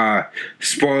a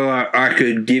spoiler. I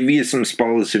could give you some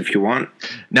spoilers if you want.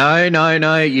 No,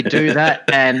 you do that,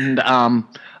 and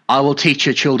I will teach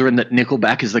your children that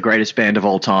Nickelback is the greatest band of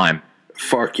all time.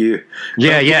 Fuck you.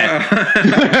 Yeah.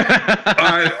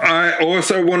 I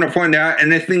also want to point out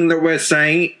anything that we're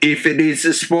saying, if it is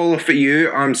a spoiler for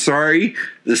you, I'm sorry.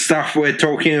 The stuff we're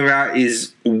talking about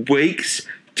is weeks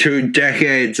to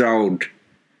decades old.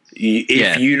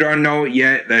 If you don't know it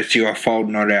yet, that's your fault,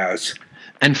 not ours.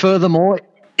 And furthermore,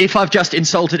 if I've just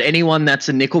insulted anyone that's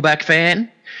a Nickelback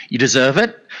fan, you deserve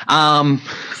it.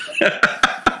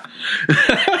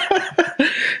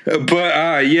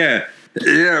 But yeah,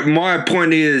 my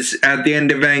point is, at the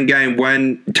end of Endgame,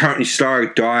 when Tony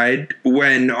Stark died,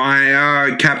 when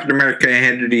Captain America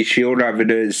handed his shield over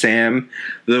to Sam,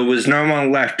 there was no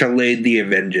one left to lead the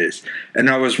Avengers. And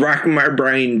I was racking my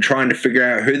brain trying to figure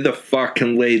out who the fuck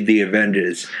can lead the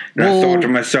Avengers. And I thought to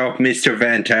myself, Mr.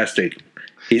 Fantastic.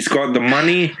 He's got the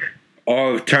money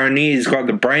of Tony, he's got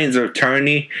the brains of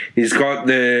Tony, he's got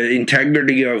the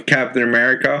integrity of Captain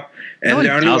America, and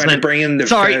the only way to bring in the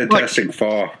Fantastic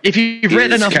Four. If you've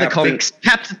read enough of the comics,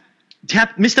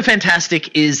 Mr.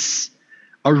 Fantastic is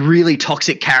a really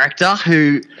toxic character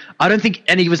who I don't think,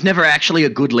 and he was never actually a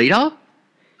good leader.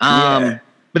 But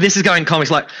this is going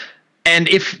comics like, and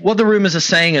if what the rumors are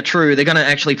saying are true, they're going to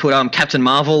actually put Captain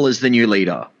Marvel as the new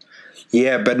leader.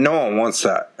 Yeah, but no one wants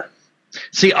that.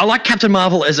 See, I like Captain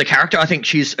Marvel as a character. I think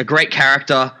she's a great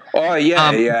character. Oh,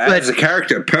 yeah. As a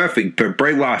character, perfect, but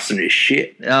Brie Larson is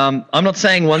shit. I'm not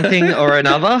saying one thing or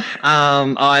another.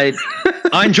 I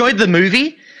enjoyed the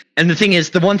movie. And the thing is,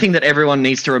 the one thing that everyone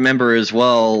needs to remember as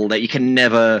well that you can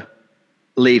never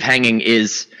leave hanging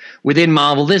is within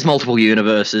Marvel, there's multiple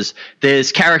universes.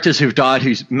 There's characters who've died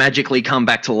who's magically come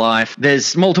back to life.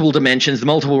 There's multiple dimensions,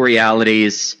 multiple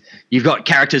realities. You've got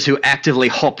characters who actively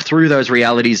hop through those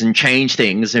realities and change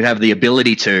things, who have the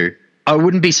ability to. I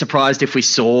wouldn't be surprised if we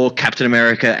saw Captain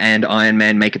America and Iron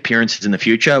Man make appearances in the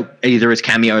future, either as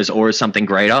cameos or as something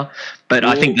greater. But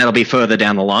I think that'll be further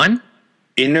down the line.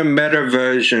 In a meta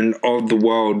version of the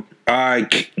world,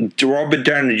 Robert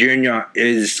Downey Jr.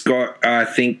 has got, I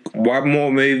think, one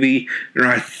more movie, and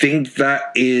I think that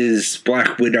is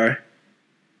Black Widow.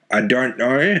 I don't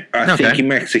know. I think he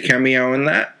makes a cameo in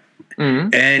that.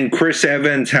 Mm-hmm. And Chris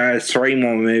Evans has 3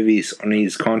 more movies on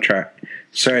his contract.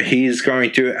 So he's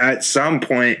going to, at some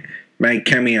point, make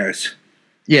cameos.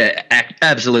 Yeah,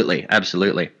 absolutely.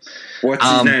 What's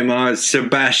his name?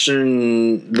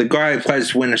 Sebastian, the guy who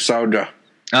plays Winter Soldier.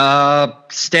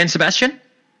 Stan Sebastian?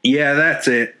 Yeah, that's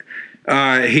it.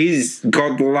 He's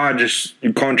got the largest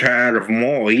contract out of them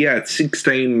all. He had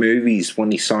 16 movies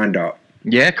when he signed up.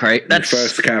 Yeah, great. That's the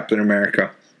first Captain America.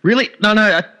 Really? No,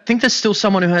 I think there's still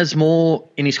someone who has more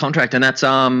in his contract, and that's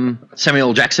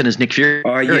Samuel Jackson as Nick Fury.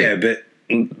 Oh, yeah, but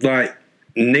like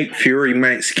Nick Fury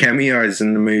makes cameos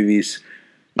in the movies.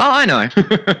 Oh, I know.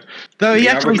 Though the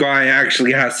other guy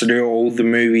actually has to do all the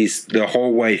movies the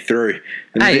whole way through.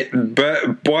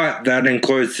 But that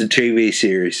includes the TV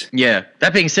series. Yeah.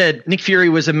 That being said, Nick Fury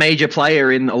was a major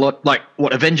player in a lot, like,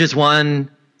 Avengers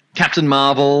 1, Captain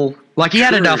Marvel. Like, he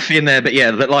had enough in there, but yeah,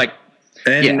 that like...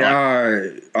 And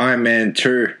Iron Man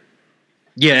 2.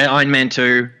 Yeah, Iron Man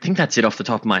 2. I think that's it off the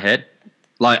top of my head.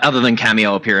 Like, other than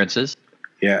cameo appearances.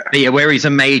 Yeah. But yeah, where he's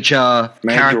a major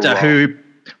character who,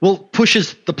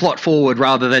 pushes the plot forward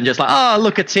rather than just like,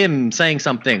 look, it's him saying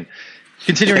something.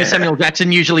 Considering Samuel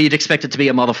Jackson, usually you'd expect it to be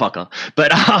a motherfucker.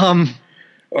 But, I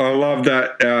love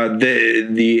that,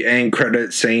 the end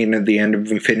credit scene at the end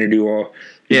of Infinity War.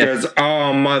 He goes,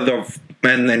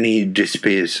 and then he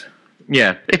disappears.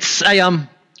 Yeah, it's a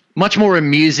much more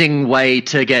amusing way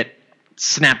to get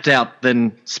snapped out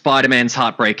than Spider-Man's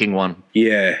heartbreaking one.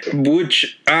 Yeah,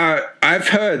 which I've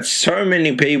heard so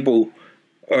many people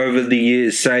over the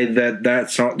years say that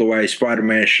that's not the way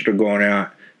Spider-Man should have gone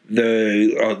out.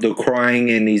 The crying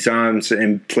in his arms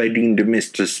and pleading to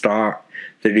Mr. Stark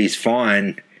that he's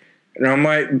fine. And I'm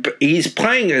like, but he's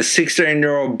playing a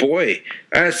 16-year-old boy.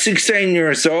 At 16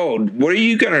 years old, what are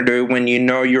you going to do when you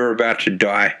know you're about to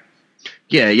die?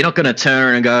 Yeah, you're not going to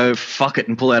turn and go, fuck it,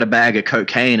 and pull out a bag of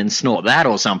cocaine and snort that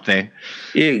or something.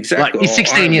 Yeah, exactly. Like, he's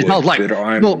 16 years old. Like,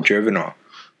 I'm juvenile.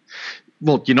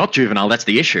 Well, you're not juvenile. That's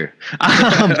the issue.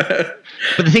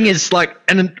 But the thing is, like,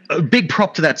 and a big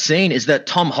prop to that scene is that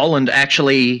Tom Holland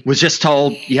actually was just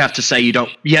told, you have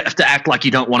to act like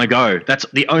you don't want to go. That's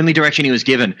the only direction he was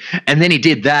given. And then he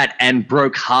did that and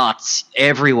broke hearts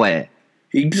everywhere.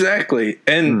 Exactly.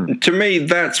 And to me,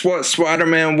 that's what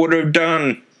Spider-Man would have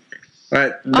done.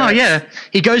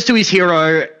 He goes to his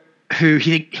hero who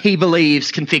he believes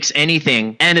can fix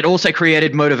anything, and it also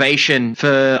created motivation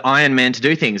for Iron Man to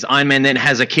do things. Iron Man then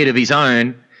has a kid of his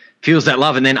own, feels that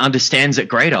love, and then understands it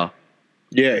greater.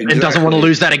 Yeah, exactly. And doesn't want to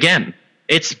lose that again.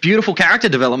 It's beautiful character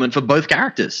development for both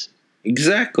characters.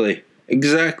 Exactly.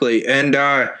 And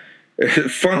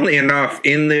funnily enough,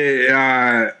 in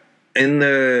the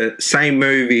same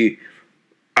movie,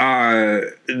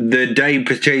 the Dave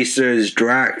Bautista's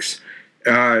Drax,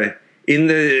 in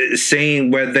the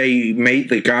scene where they meet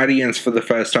the Guardians for the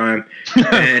first time,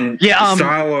 and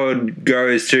Star-Lord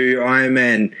goes to Iron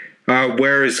Man,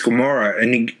 where is Gamora?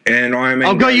 And Iron Man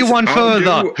I'll go you one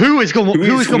further. Who is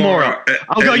Gamora?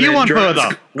 I'll go you one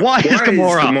further. Why is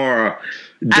Gamora?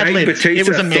 Dave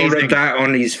Bautista thought of that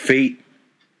on his feet.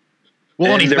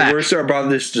 Well, and on his the back. Russo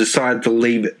brothers decided to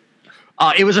leave it.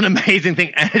 It was an amazing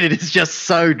thing, and it is just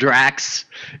so Drax.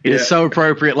 It is so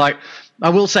appropriate. Like, I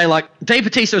will say, like, Dave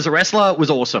Bautista as a wrestler was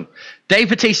awesome. Dave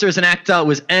Bautista as an actor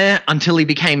was until he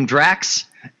became Drax,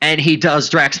 and he does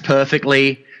Drax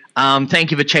perfectly. Thank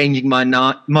you for changing my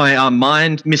mind,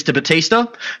 Mr. Batista.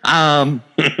 I'm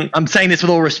saying this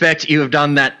with all respect. You have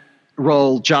done that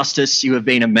role justice. You have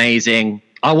been amazing.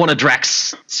 I want a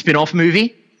Drax spin-off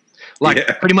movie.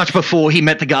 Pretty much before he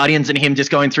met the Guardians and him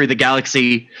just going through the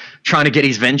galaxy trying to get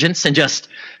his vengeance and just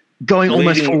going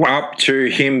almost up to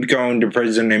him going to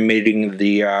prison and meeting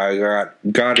the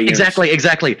Guardians.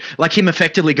 Exactly. Like him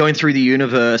effectively going through the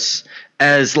universe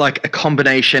as like a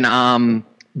combination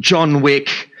John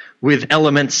Wick with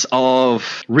elements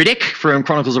of Riddick from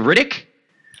Chronicles of Riddick,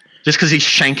 just because he's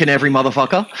shanking every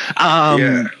motherfucker.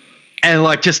 And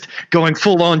like just going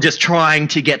full on, just trying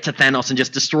to get to Thanos and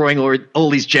just destroying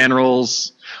all these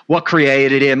generals, what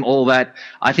created him, all that.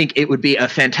 I think it would be a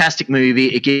fantastic movie.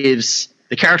 It gives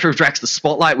the character of Drax the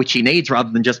spotlight, which he needs,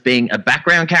 rather than just being a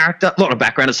background character, not a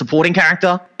background, a supporting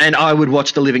character. And I would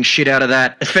watch the living shit out of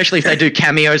that, especially if they do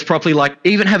cameos properly. Like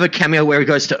even have a cameo where he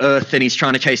goes to Earth and he's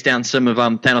trying to chase down some of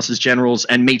Thanos' generals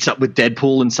and meets up with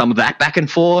Deadpool and some of that back and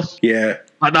forth. Yeah.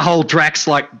 Like the whole Drax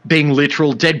like being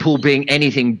literal, Deadpool being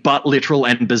anything but literal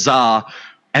and bizarre,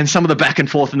 and some of the back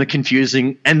and forth and the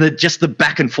confusing and the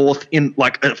back and forth in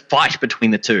like a fight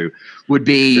between the two would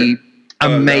be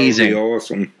amazing. That would be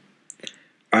awesome.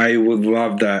 I would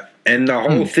love that. And the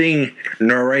whole thing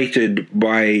narrated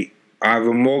by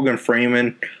either Morgan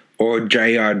Freeman or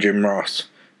J.R. Jim Ross.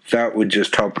 That would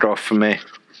just top it off for me.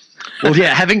 Well,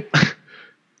 yeah, having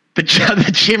the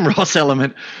Jim Ross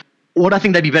element. What I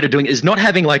think they'd be better doing is not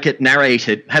having like it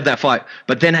narrated, have that fight,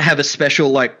 but then have a special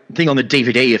like thing on the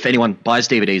DVD if anyone buys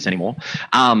DVDs anymore.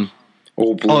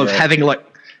 Of having like,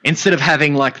 instead of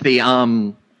having like the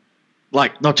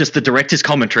like not just the director's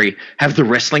commentary, have the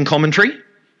wrestling commentary.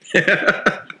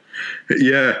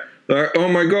 Yeah. Like, oh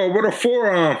my God, what a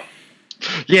forearm.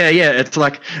 Yeah. It's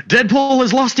like Deadpool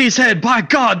has lost his head. By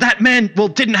God, that man,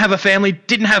 didn't have a family,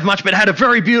 didn't have much, but had a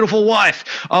very beautiful wife.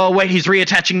 Oh, wait, he's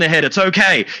reattaching the head. It's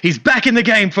okay. He's back in the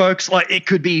game, folks. Like, it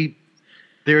could be,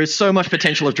 there is so much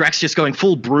potential of Drax just going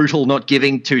full brutal, not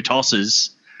giving two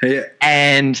tosses. Yeah.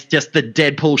 And just the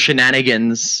Deadpool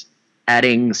shenanigans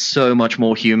adding so much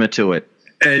more humor to it.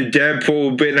 And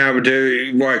Deadpool being able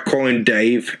to, like, calling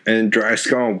Dave and Drax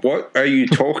going, what are you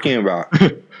talking about?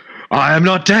 I am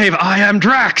not Dave, I am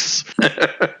Drax.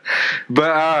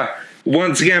 But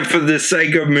once again, for the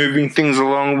sake of moving things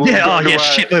along,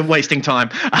 we're wasting time.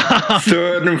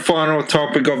 Third and final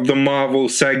topic of the Marvel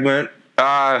segment.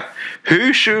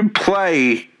 Who should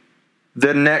play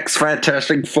the next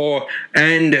Fantastic Four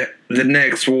and the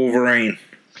next Wolverine?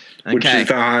 Okay. Which is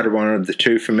the harder one of the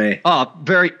two for me.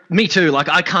 Me too. Like,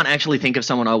 I can't actually think of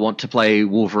someone I want to play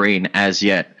Wolverine as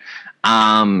yet.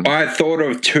 I thought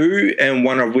of two, and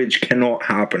one of which cannot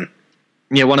happen.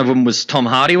 Yeah, one of them was Tom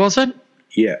Hardy, was it?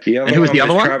 Yeah. And who was the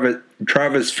other one?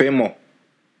 Travis Fimmel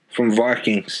from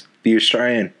Vikings, the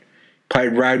Australian.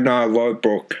 Played Ragnar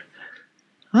Lothbrok.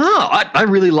 Oh, I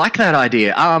really like that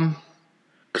idea.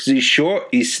 Because he's short,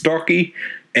 he's stocky,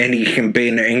 and he can be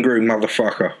an angry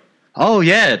motherfucker. Oh,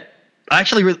 yeah.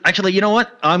 Actually, you know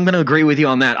what? I'm going to agree with you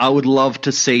on that. I would love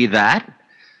to see that.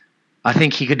 I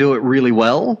think he could do it really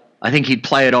well. I think he'd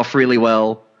play it off really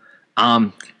well.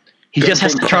 He just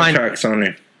has to try and... contacts on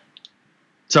him.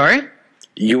 Sorry?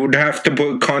 You would have to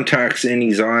put contacts in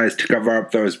his eyes to cover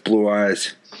up those blue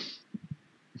eyes.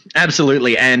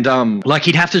 Absolutely. And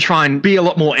he'd have to try and be a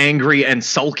lot more angry and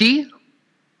sulky.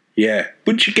 Yeah,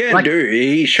 which you can do.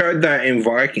 He showed that in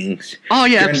Vikings. Oh,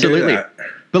 yeah, absolutely.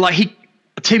 But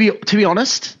to be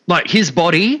honest, like his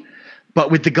body... But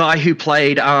with the guy who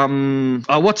played,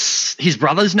 what's his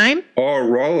brother's name? Oh,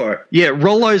 Rollo. Yeah,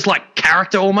 Rollo's like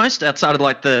character almost outside of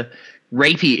like the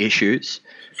rapey issues.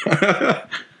 But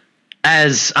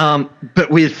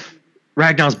with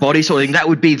Ragnar's body sort of thing, that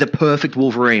would be the perfect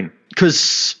Wolverine.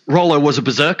 Because Rollo was a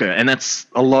berserker, and that's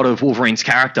a lot of Wolverine's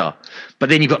character. But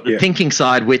then you've got the thinking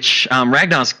side, which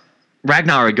Ragnar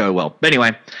would go well. But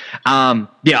anyway, I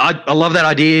love that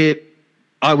idea.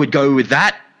 I would go with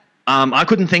that. I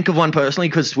couldn't think of one personally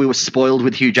because we were spoiled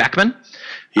with Hugh Jackman.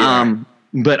 Yeah.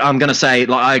 But I'm going to say,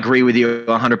 like, I agree with you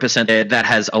 100% there. That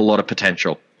has a lot of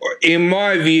potential. In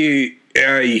my view,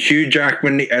 Hugh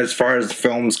Jackman, as far as the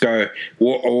films go,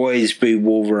 will always be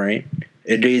Wolverine.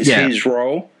 It is his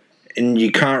role, and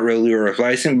you can't really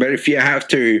replace him. But if you have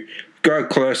to go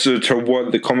closer to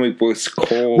what the comic books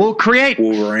call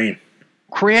Wolverine.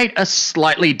 Create a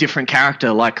slightly different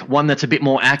character, like one that's a bit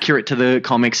more accurate to the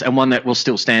comics and one that will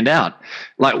still stand out.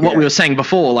 Like what we were saying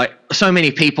before, like so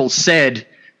many people said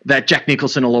that Jack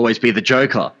Nicholson will always be the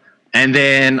Joker. And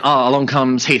then along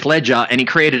comes Heath Ledger and he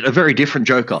created a very different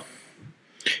Joker.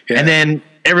 Yeah. And then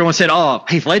everyone said,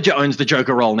 Heath Ledger owns the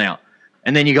Joker role now.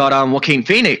 And then you got Joaquin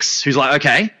Phoenix, who's like,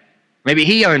 okay, maybe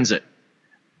he owns it.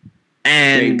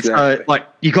 And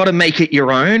you got to make it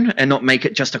your own and not make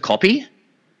it just a copy.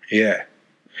 Yeah.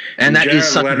 And that is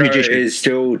such a huge issue. Is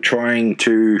still trying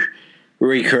to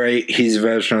recreate his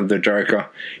version of the Joker.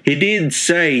 He did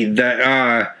say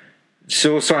that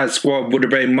Suicide Squad would have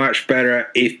been much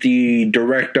better if the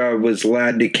director was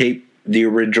allowed to keep the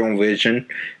original vision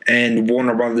and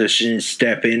Warner Brothers didn't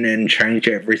step in and change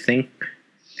everything.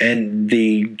 And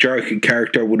the Joker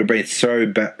character would have been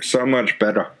so much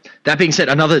better. That being said,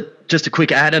 just a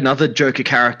quick add, another Joker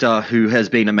character who has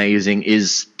been amazing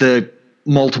is the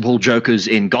multiple Jokers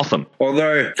in Gotham.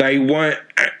 Although they weren't,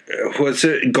 was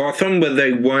it Gotham, but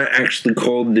they weren't actually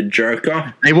called the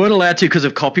Joker? They weren't allowed to because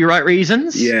of copyright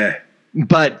reasons. Yeah.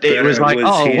 But it was like,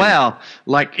 wow.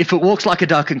 Like, if it walks like a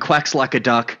duck and quacks like a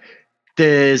duck,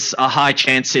 there's a high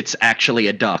chance it's actually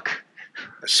a duck.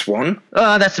 A swan?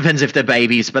 That depends if they're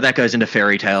babies, but that goes into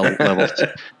fairy tale levels.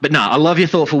 But no, I love your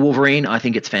thought for Wolverine. I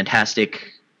think it's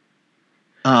fantastic.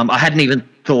 I hadn't even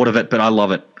thought of it, but I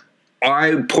love it.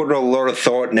 I put a lot of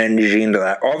thought and energy into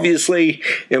that. Obviously,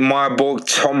 in my book,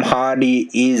 Tom Hardy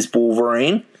is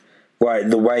Wolverine. Like,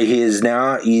 the way he is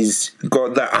now, he's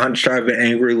got that hunched over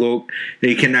angry look.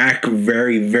 He can act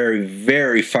very, very,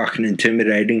 very fucking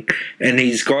intimidating. And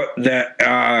he's got that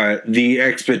the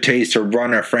expertise to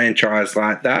run a franchise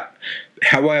like that.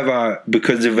 However,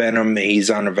 because of Venom, he's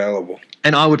unavailable.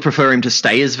 And I would prefer him to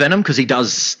stay as Venom because he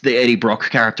does the Eddie Brock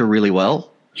character really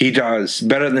well. He does.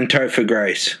 Better than Topher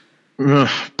Grace. Ugh,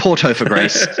 poor Topher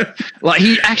Grace.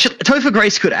 Topher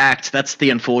Grace could act. That's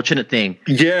the unfortunate thing.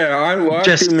 Yeah, I liked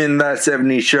him in that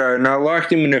 70s show, and I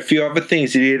liked him in a few other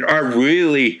things he did. I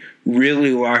really,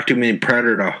 really liked him in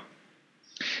Predator.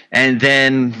 And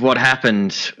then what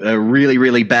happened? A really,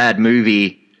 really bad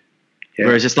movie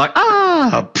where it's just like,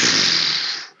 boom.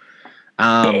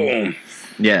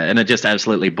 Yeah, and it just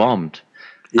absolutely bombed.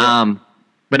 Yeah.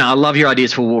 But no, I love your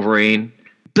ideas for Wolverine.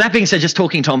 That being said, just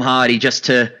talking Tom Hardy, just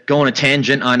to go on a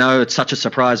tangent, I know it's such a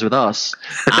surprise with us.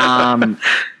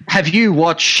 Have you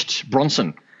watched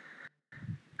Bronson?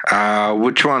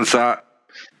 Which one's that?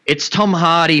 It's Tom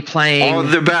Hardy playing...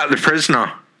 Oh, about the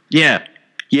prisoner. Yeah.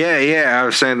 Yeah,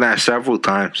 I've seen that several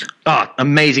times. Oh,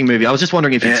 amazing movie. I was just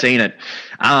wondering if you'd seen it.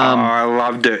 I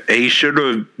loved it. He should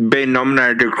have been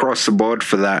nominated across the board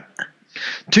for that.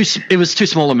 It was too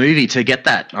small a movie to get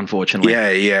that, unfortunately.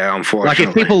 Yeah, unfortunately. Like,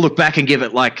 if people look back and give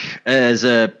it, as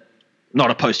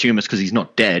not a posthumous because he's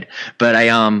not dead, but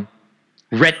a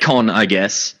retcon, I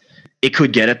guess, it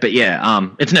could get it. But yeah,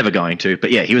 it's never going to.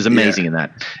 But yeah, he was amazing in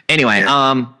that. Anyway,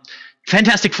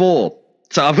 Fantastic Four.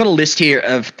 So I've got a list here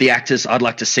of the actors I'd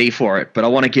like to see for it, but I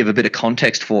want to give a bit of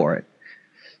context for it.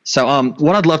 So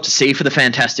what I'd love to see for the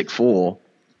Fantastic Four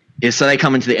is so they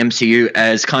come into the MCU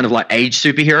as kind of like age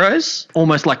superheroes,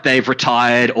 almost like they've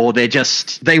retired or they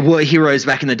were heroes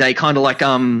back in the day, kind of like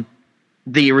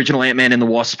the original Ant-Man and the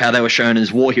Wasp, how they were shown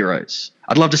as war heroes.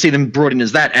 I'd love to see them brought in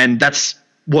as that, and that's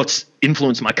what's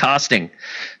influenced my casting.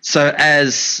 So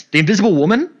as the Invisible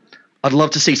Woman, I'd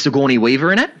love to see Sigourney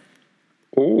Weaver in it.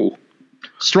 Oh.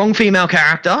 Strong female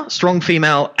character, strong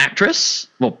female actress,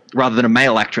 well, rather than a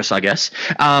male actress, I guess.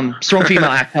 Strong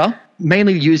female actor.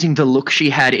 Mainly using the look she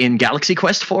had in Galaxy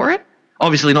Quest for it.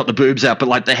 Obviously not the boobs out, but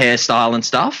like the hairstyle and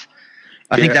stuff.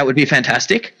 I think that would be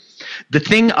fantastic. The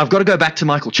Thing, I've got to go back to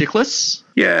Michael Chiklis.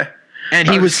 Yeah. And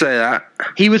he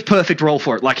was perfect role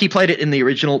for it. Like, he played it in the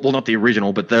original, well, not the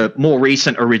original, but the more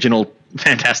recent original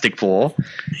Fantastic Four.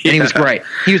 And he was great.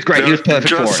 He was great. He was perfect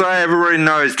for it. Just so everybody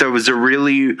knows, there was a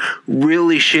really,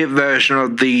 really shit version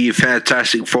of the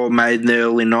Fantastic Four made in the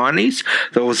early 90s.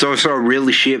 There was also a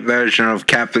really shit version of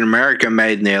Captain America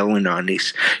made in the early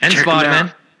 90s. And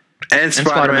Spider-Man. And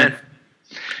Spider-Man.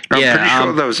 I'm pretty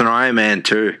sure there was an Iron Man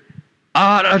too.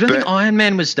 I don't think Iron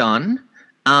Man was done.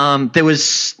 There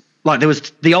was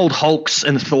the old Hulks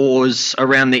and Thors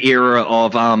around the era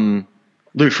of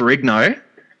Lou Ferrigno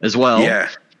as well. Yeah.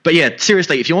 But yeah,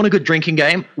 seriously, if you want a good drinking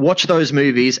game, watch those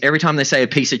movies. Every time they say a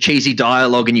piece of cheesy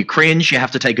dialogue and you cringe, you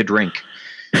have to take a drink.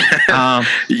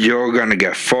 You're going to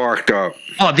get fucked up.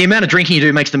 Oh, the amount of drinking you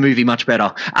do makes the movie much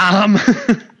better.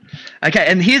 Okay,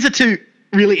 and here's the two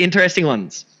really interesting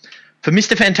ones. For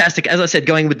Mr. Fantastic, as I said,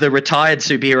 going with the retired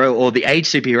superhero or the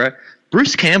aged superhero,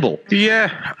 Bruce Campbell.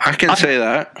 Yeah, I can say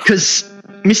that. Because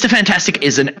Mr. Fantastic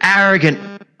is an arrogant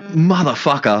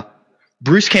motherfucker.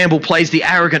 Bruce Campbell plays the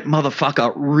arrogant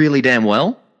motherfucker really damn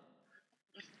well.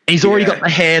 He's already got the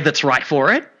hair that's right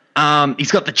for it.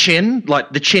 He's got the chin.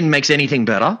 Like, the chin makes anything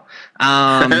better.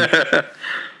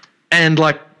 And,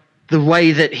 like, the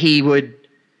way that he would,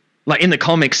 like, in the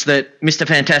comics, that Mr.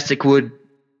 Fantastic would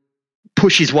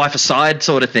push his wife aside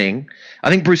sort of thing. I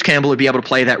think Bruce Campbell would be able to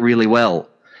play that really well.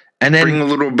 And then bring a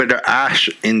little bit of Ash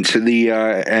into the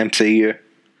MCU.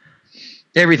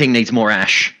 Everything needs more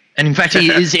Ash. And in fact,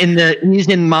 he's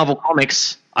in Marvel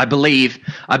Comics, I believe.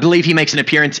 I believe he makes an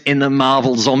appearance in the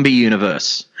Marvel Zombie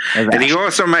universe. And he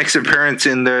also makes an appearance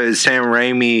in the Sam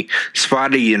Raimi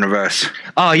Spider universe.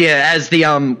 Oh yeah, as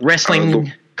the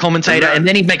wrestling commentator, and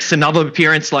then he makes another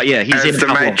appearance. Like, yeah, he's as in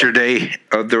the maitre d'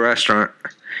 of the restaurant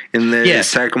in the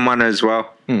second one as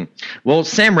well. Well,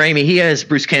 Sam Raimi, he has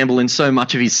Bruce Campbell in so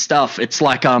much of his stuff. It's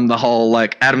like the whole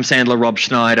like Adam Sandler, Rob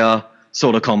Schneider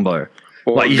sort of combo.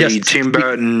 Or like Tim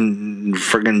Burton,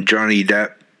 friggin' Johnny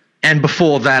Depp. And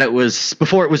before it was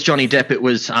Johnny Depp. It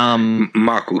was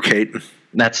Michael Keaton.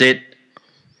 That's it.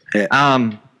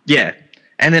 Yeah. Yeah.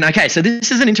 And then so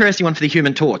this is an interesting one for the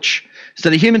Human Torch. So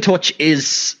the Human Torch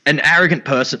is an arrogant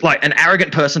person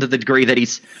to the degree that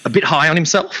he's a bit high on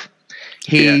himself.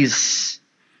 He's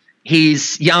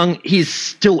young. He's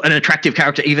still an attractive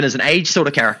character, even as an age sort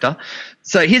of character.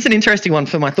 So here's an interesting one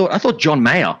for my thought. I thought John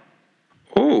Mayer.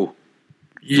 Oh,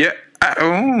 yeah.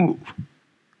 Oh,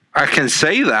 I can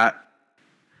say that.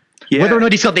 Yeah. Whether or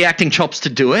not he's got the acting chops to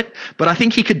do it, but I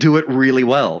think he could do it really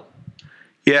well.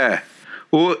 Yeah.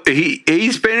 Well,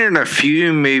 he's been in a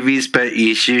few movies, but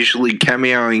he's usually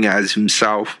cameoing as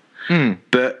himself.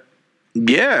 But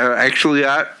yeah, actually,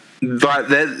 like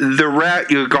the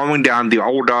route you're going down, the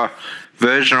older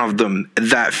version of them,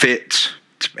 that fits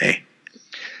to me.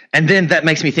 And then that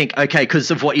makes me think, okay,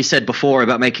 because of what you said before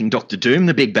about making Doctor Doom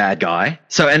the big bad guy,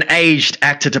 so an aged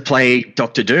actor to play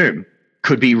Doctor Doom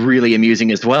could be really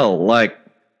amusing as well. Like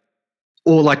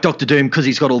Doctor Doom, because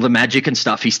he's got all the magic and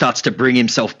stuff, he starts to bring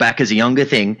himself back as a younger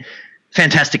thing.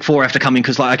 Fantastic Four have to come in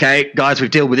because, like, okay, guys,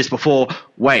 we've dealt with this before.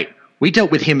 Wait, we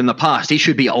dealt with him in the past. He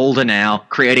should be older now,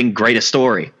 creating greater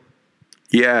story.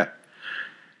 Yeah.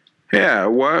 Yeah,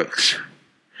 it works.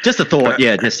 Just a thought,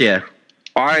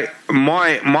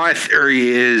 My theory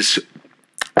is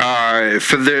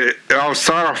I'll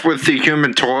start off with the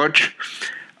Human Torch,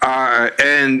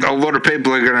 and a lot of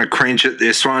people are going to cringe at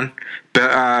this one, but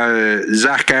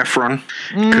Zac Efron,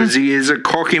 because he is a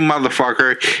cocky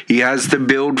motherfucker, he has the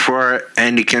build for it,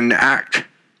 and he can act.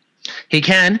 He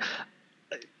can.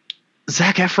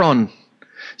 Zac Efron.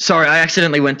 Sorry, I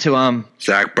accidentally went to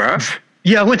Zach Braff.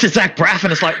 Yeah, I went to Zach Braff,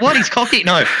 and it's like, what? He's cocky?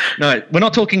 No, we're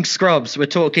not talking Scrubs. We're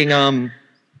talking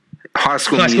High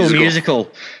School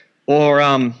Musical, or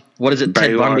what is it?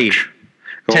 Ted Bundy.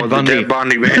 Ted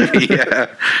Bundy, man. Yeah.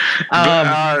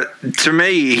 To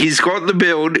me, he's got the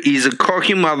build. He's a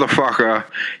cocky motherfucker.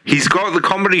 He's got the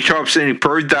comedy chops, and he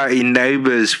proved that in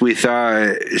Neighbours with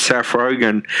Seth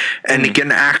Rogen. And he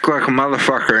can act like a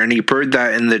motherfucker, and he proved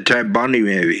that in the Ted Bundy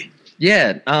movie.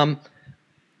 Yeah.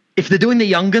 If they're doing the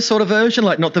younger sort of version,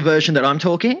 like not the version that I'm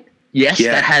talking,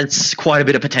 that has quite a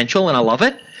bit of potential, and I love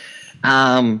it.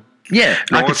 Yeah,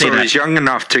 and I could see that. He's young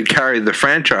enough to carry the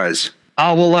franchise.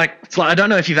 Oh, well, it's like I don't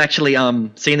know if you've actually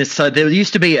seen this. So there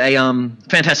used to be a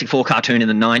Fantastic Four cartoon in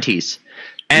the 90s,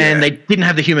 and they didn't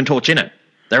have the Human Torch in it.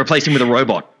 They replaced him with a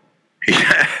robot.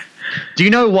 Yeah. Do you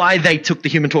know why they took the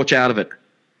Human Torch out of it?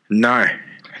 No.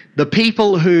 The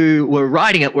people who were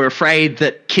writing it were afraid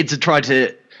that kids had tried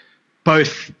to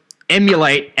both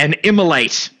emulate and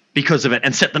immolate because of it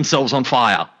and set themselves on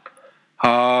fire.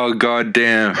 Oh,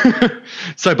 goddamn.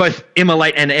 So both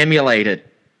immolate and emulated.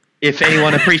 If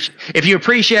anyone if you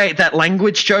appreciate that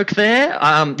language joke there,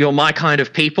 you're my kind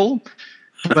of people.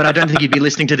 But I don't think you'd be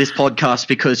listening to this podcast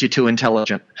because you're too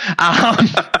intelligent.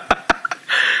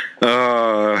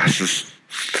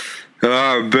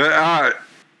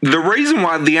 The reason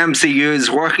why the MCU is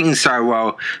working so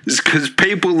well is because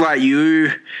people like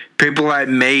you, people like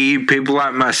me, people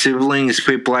like my siblings,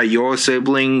 people like your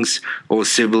siblings or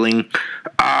sibling,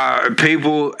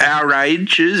 people our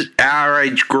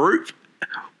age group,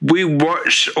 we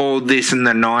watched all this in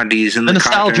the 90s in the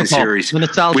cartoon series. The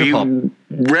nostalgia pop. We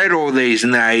read all these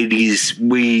in the 80s.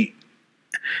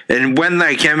 And when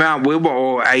they came out, we were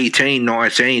all 18,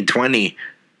 19, 20.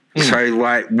 So,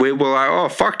 like, we were like, oh,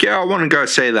 fuck yeah, I want to go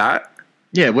see that.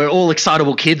 Yeah, we're all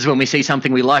excitable kids when we see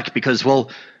something we like because, well,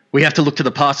 we have to look to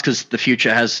the past because the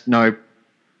future has no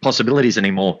possibilities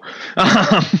anymore.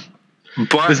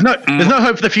 But there's no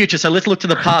hope for the future, so let's look to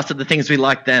the past at the things we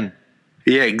liked then.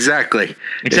 Yeah, exactly.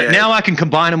 Except now I can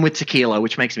combine them with tequila,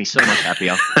 which makes me so much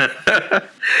happier.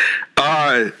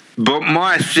 But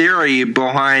my theory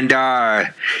behind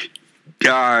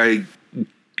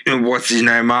what's his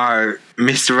name?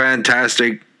 Mr.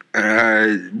 Fantastic.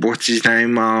 What's his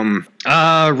name?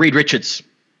 Reed Richards.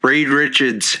 Reed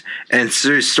Richards and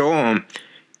Sue Storm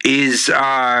is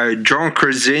John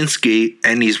Krasinski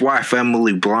and his wife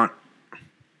Emily Blunt.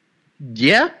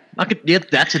 Yeah,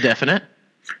 that's a definite.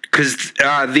 Because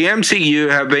the MCU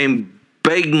have been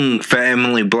begging for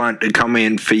Emily Blunt to come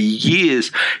in for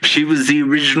years. She was the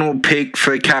original pick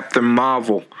for Captain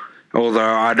Marvel,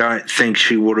 although I don't think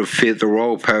she would have fit the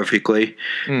role perfectly.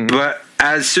 But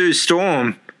as Sue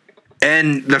Storm,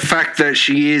 and the fact that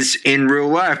she is in real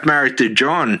life married to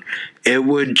John, they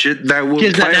would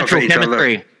play off each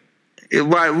other.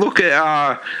 Like, look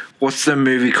at what's the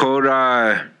movie called?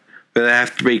 Where they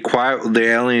have to be quiet with the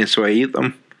aliens so I eat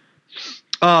them.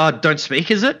 Don't Speak,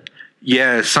 is it?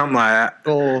 Yeah, something like that.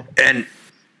 Or and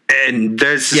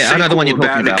there's a sequel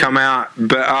about to come out,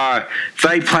 but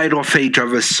they played off each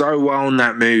other so well in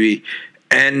that movie.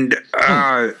 And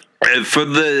for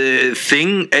the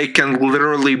thing, it can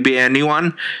literally be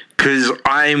anyone, because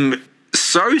I'm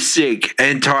so sick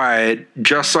and tired,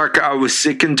 just like I was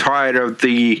sick and tired of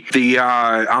the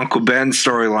Uncle Ben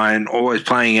storyline always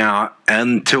playing out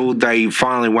until they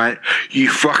finally went, you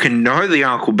fucking know the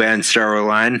Uncle Ben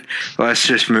storyline, let's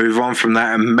just move on from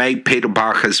that and make Peter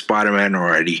Parker Spider-Man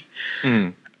already.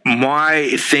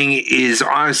 My thing is,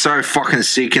 I'm so fucking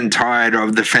sick and tired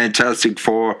of the Fantastic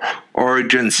Four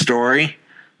origin story.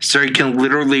 So you can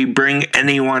literally bring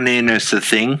anyone in as a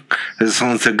thing, as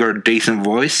long as they've got a decent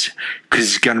voice, because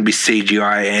it's going to be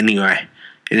CGI anyway.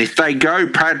 And if they go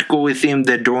practical with him,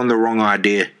 they're doing the wrong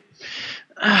idea.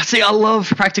 See, I love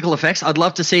practical effects. I'd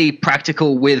love to see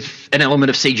practical with an element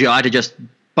of CGI to just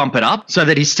bump it up so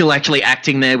that he's still actually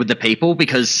acting there with the people,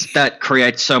 because that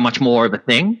creates so much more of a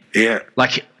thing. Yeah.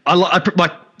 Like,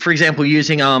 like for example,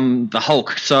 using the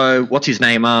Hulk. So what's his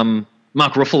name? Mark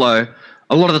Ruffalo.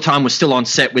 A lot of the time was still on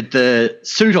set with the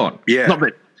suit on. Yeah.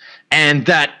 And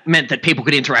that meant that people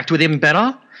could interact with him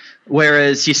better.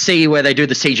 Whereas you see where they do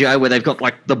the CGI where they've got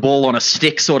like the ball on a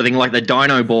stick sort of thing, like the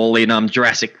dino ball in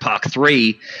Jurassic Park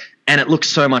 3, and it looks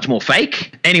so much more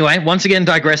fake. Anyway, once again,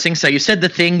 digressing. So you said the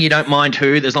thing, you don't mind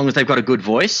who, as long as they've got a good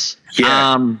voice.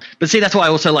 Yeah. But see, that's why I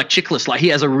also like Chickless. Like, he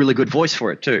has a really good voice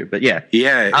for it too. But yeah.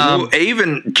 Yeah. Well,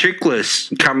 even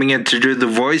Chickless coming in to do the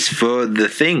voice for the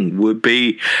thing would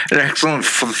be an excellent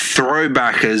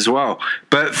throwback as well.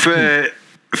 But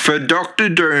for Doctor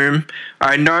Doom,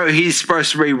 I know he's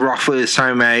supposed to be roughly the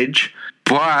same age,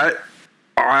 but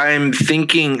I'm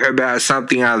thinking about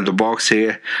something out of the box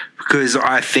here, because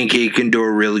I think he can do a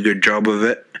really good job of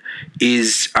it.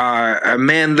 Is a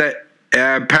man that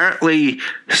apparently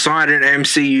signed an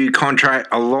MCU contract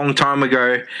a long time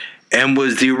ago and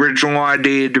was the original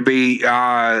idea to be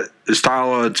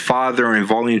Star-Lord's father in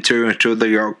Volume 2 until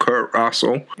they got Kurt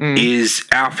Russell, is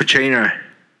Al Pacino.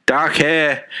 Dark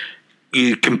hair,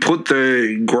 you can put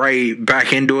the grey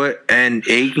back into it and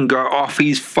he can go off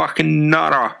his fucking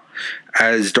nutter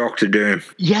as Doctor Doom.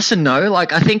 Yes and no.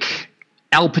 Like, I think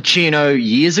Al Pacino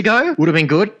years ago would have been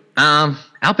good. Al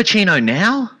Pacino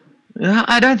now?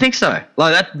 I don't think so.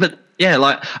 Like that, but yeah,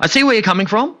 like, I see where you're coming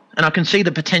from and I can see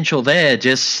the potential there.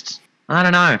 Just, I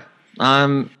don't know.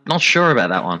 I'm not sure about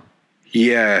that one.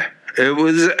 Yeah, it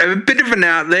was a bit of an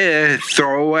out there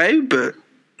throwaway, but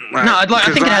no, I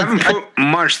think I haven't put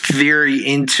much theory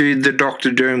into the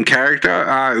Doctor Doom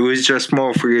character. It was just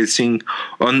more focusing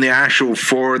on the actual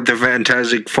four, the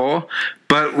Fantastic Four.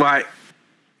 But like,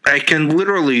 it can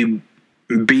literally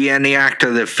be any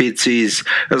actor that fits his,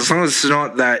 as long as it's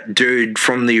not that dude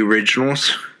from the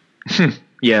originals.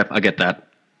 Yeah, I get that.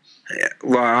 Yeah,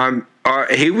 like,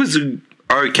 he was an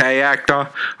okay actor.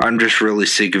 I'm just really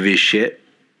sick of his shit.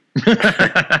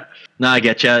 No, I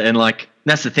get you. And like,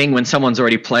 that's the thing, when someone's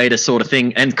already played a sort of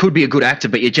thing and could be a good actor,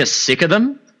 but you're just sick of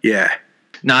them. Yeah.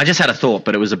 No, I just had a thought,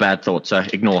 but it was a bad thought, so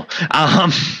ignore.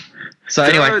 So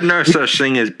anyway, there are no such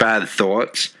thing as bad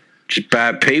thoughts, just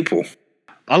bad people.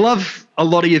 I love a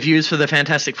lot of your views for the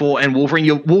Fantastic Four and Wolverine.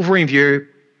 Your Wolverine view,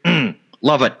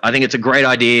 love it. I think it's a great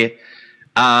idea.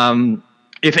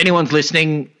 If anyone's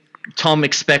listening, Tom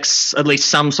expects at least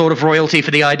some sort of royalty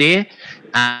for the idea.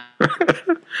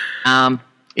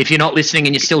 If you're not listening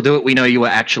and you still do it, we know you were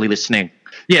actually listening.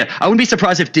 Yeah, I wouldn't be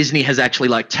surprised if Disney has actually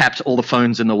like tapped all the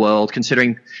phones in the world,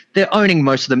 considering they're owning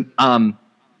most of the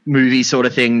movie sort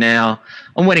of thing now.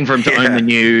 I'm waiting for them to own the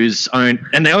news,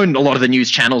 and they own a lot of the news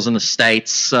channels in the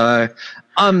States. So,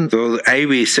 the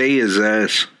ABC is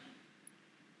theirs.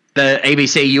 The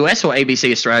ABC US or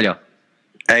ABC Australia?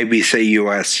 ABC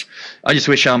US. I just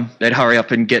wish they'd hurry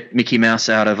up and get Mickey Mouse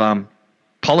out of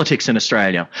politics in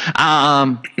Australia.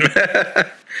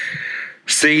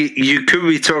 See, you could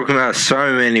be talking about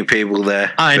so many people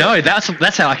there. I know.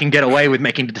 That's how I can get away with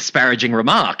making a disparaging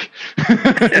remark.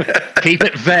 Keep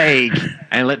it vague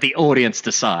and let the audience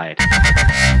decide.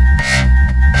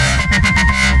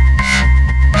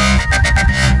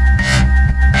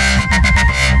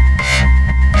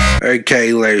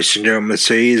 Okay, ladies and gentlemen,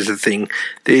 so here's the thing.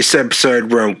 This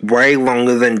episode went way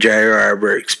longer than Jay or I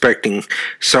were expecting,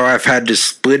 so I've had to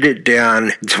split it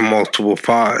down into multiple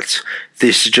parts.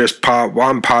 This is just part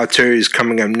 1. Part 2 is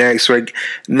coming up next week.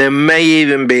 And there may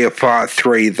even be a part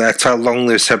 3. That's how long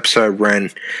this episode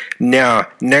ran. Now,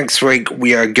 next week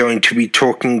we are going to be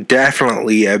talking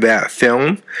definitely about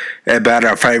film, about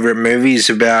our favourite movies,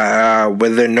 about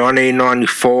whether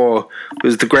 1994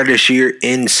 was the greatest year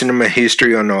in cinema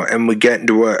history or not. And we get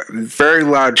into a very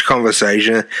large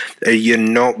conversation that you're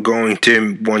not going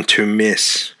to want to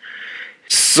miss.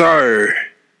 So,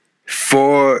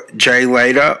 for Jay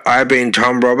Lajtar, I've been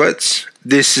Tom Roberts.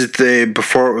 This is the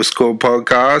Before It Was Cool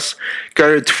podcast.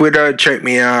 Go to Twitter, check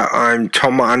me out. I'm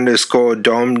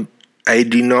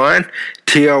Tom_Dom89,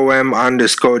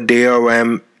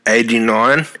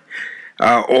 TOM_DOM89.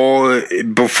 Or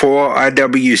before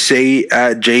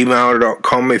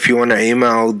IWC@gmail.com if you want to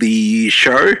email the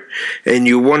show and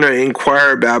you want to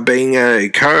inquire about being a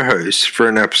co-host for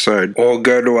an episode, or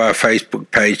go to our Facebook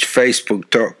page,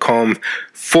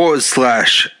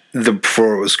 facebook.com/The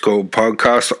Before It Was Cool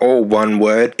podcast, all one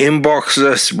word. Inbox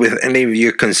us with any of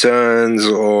your concerns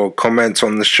or comments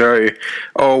on the show,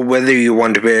 or whether you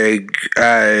want to be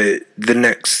the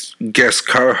next guest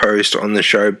co-host on the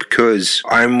show, because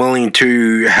I'm willing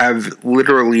to have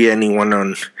literally anyone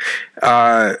on.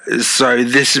 So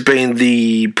this has been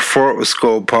the Before It Was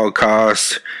Cool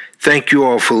podcast. Thank you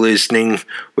all for listening,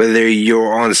 whether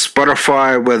you're on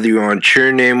Spotify, whether you're on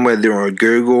TuneIn, whether you're on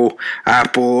Google,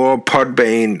 Apple, or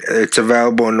Podbean. It's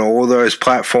available on all those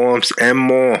platforms and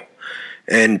more.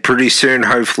 And pretty soon,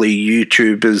 hopefully,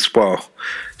 YouTube as well.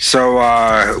 So,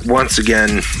 once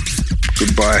again,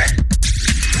 goodbye.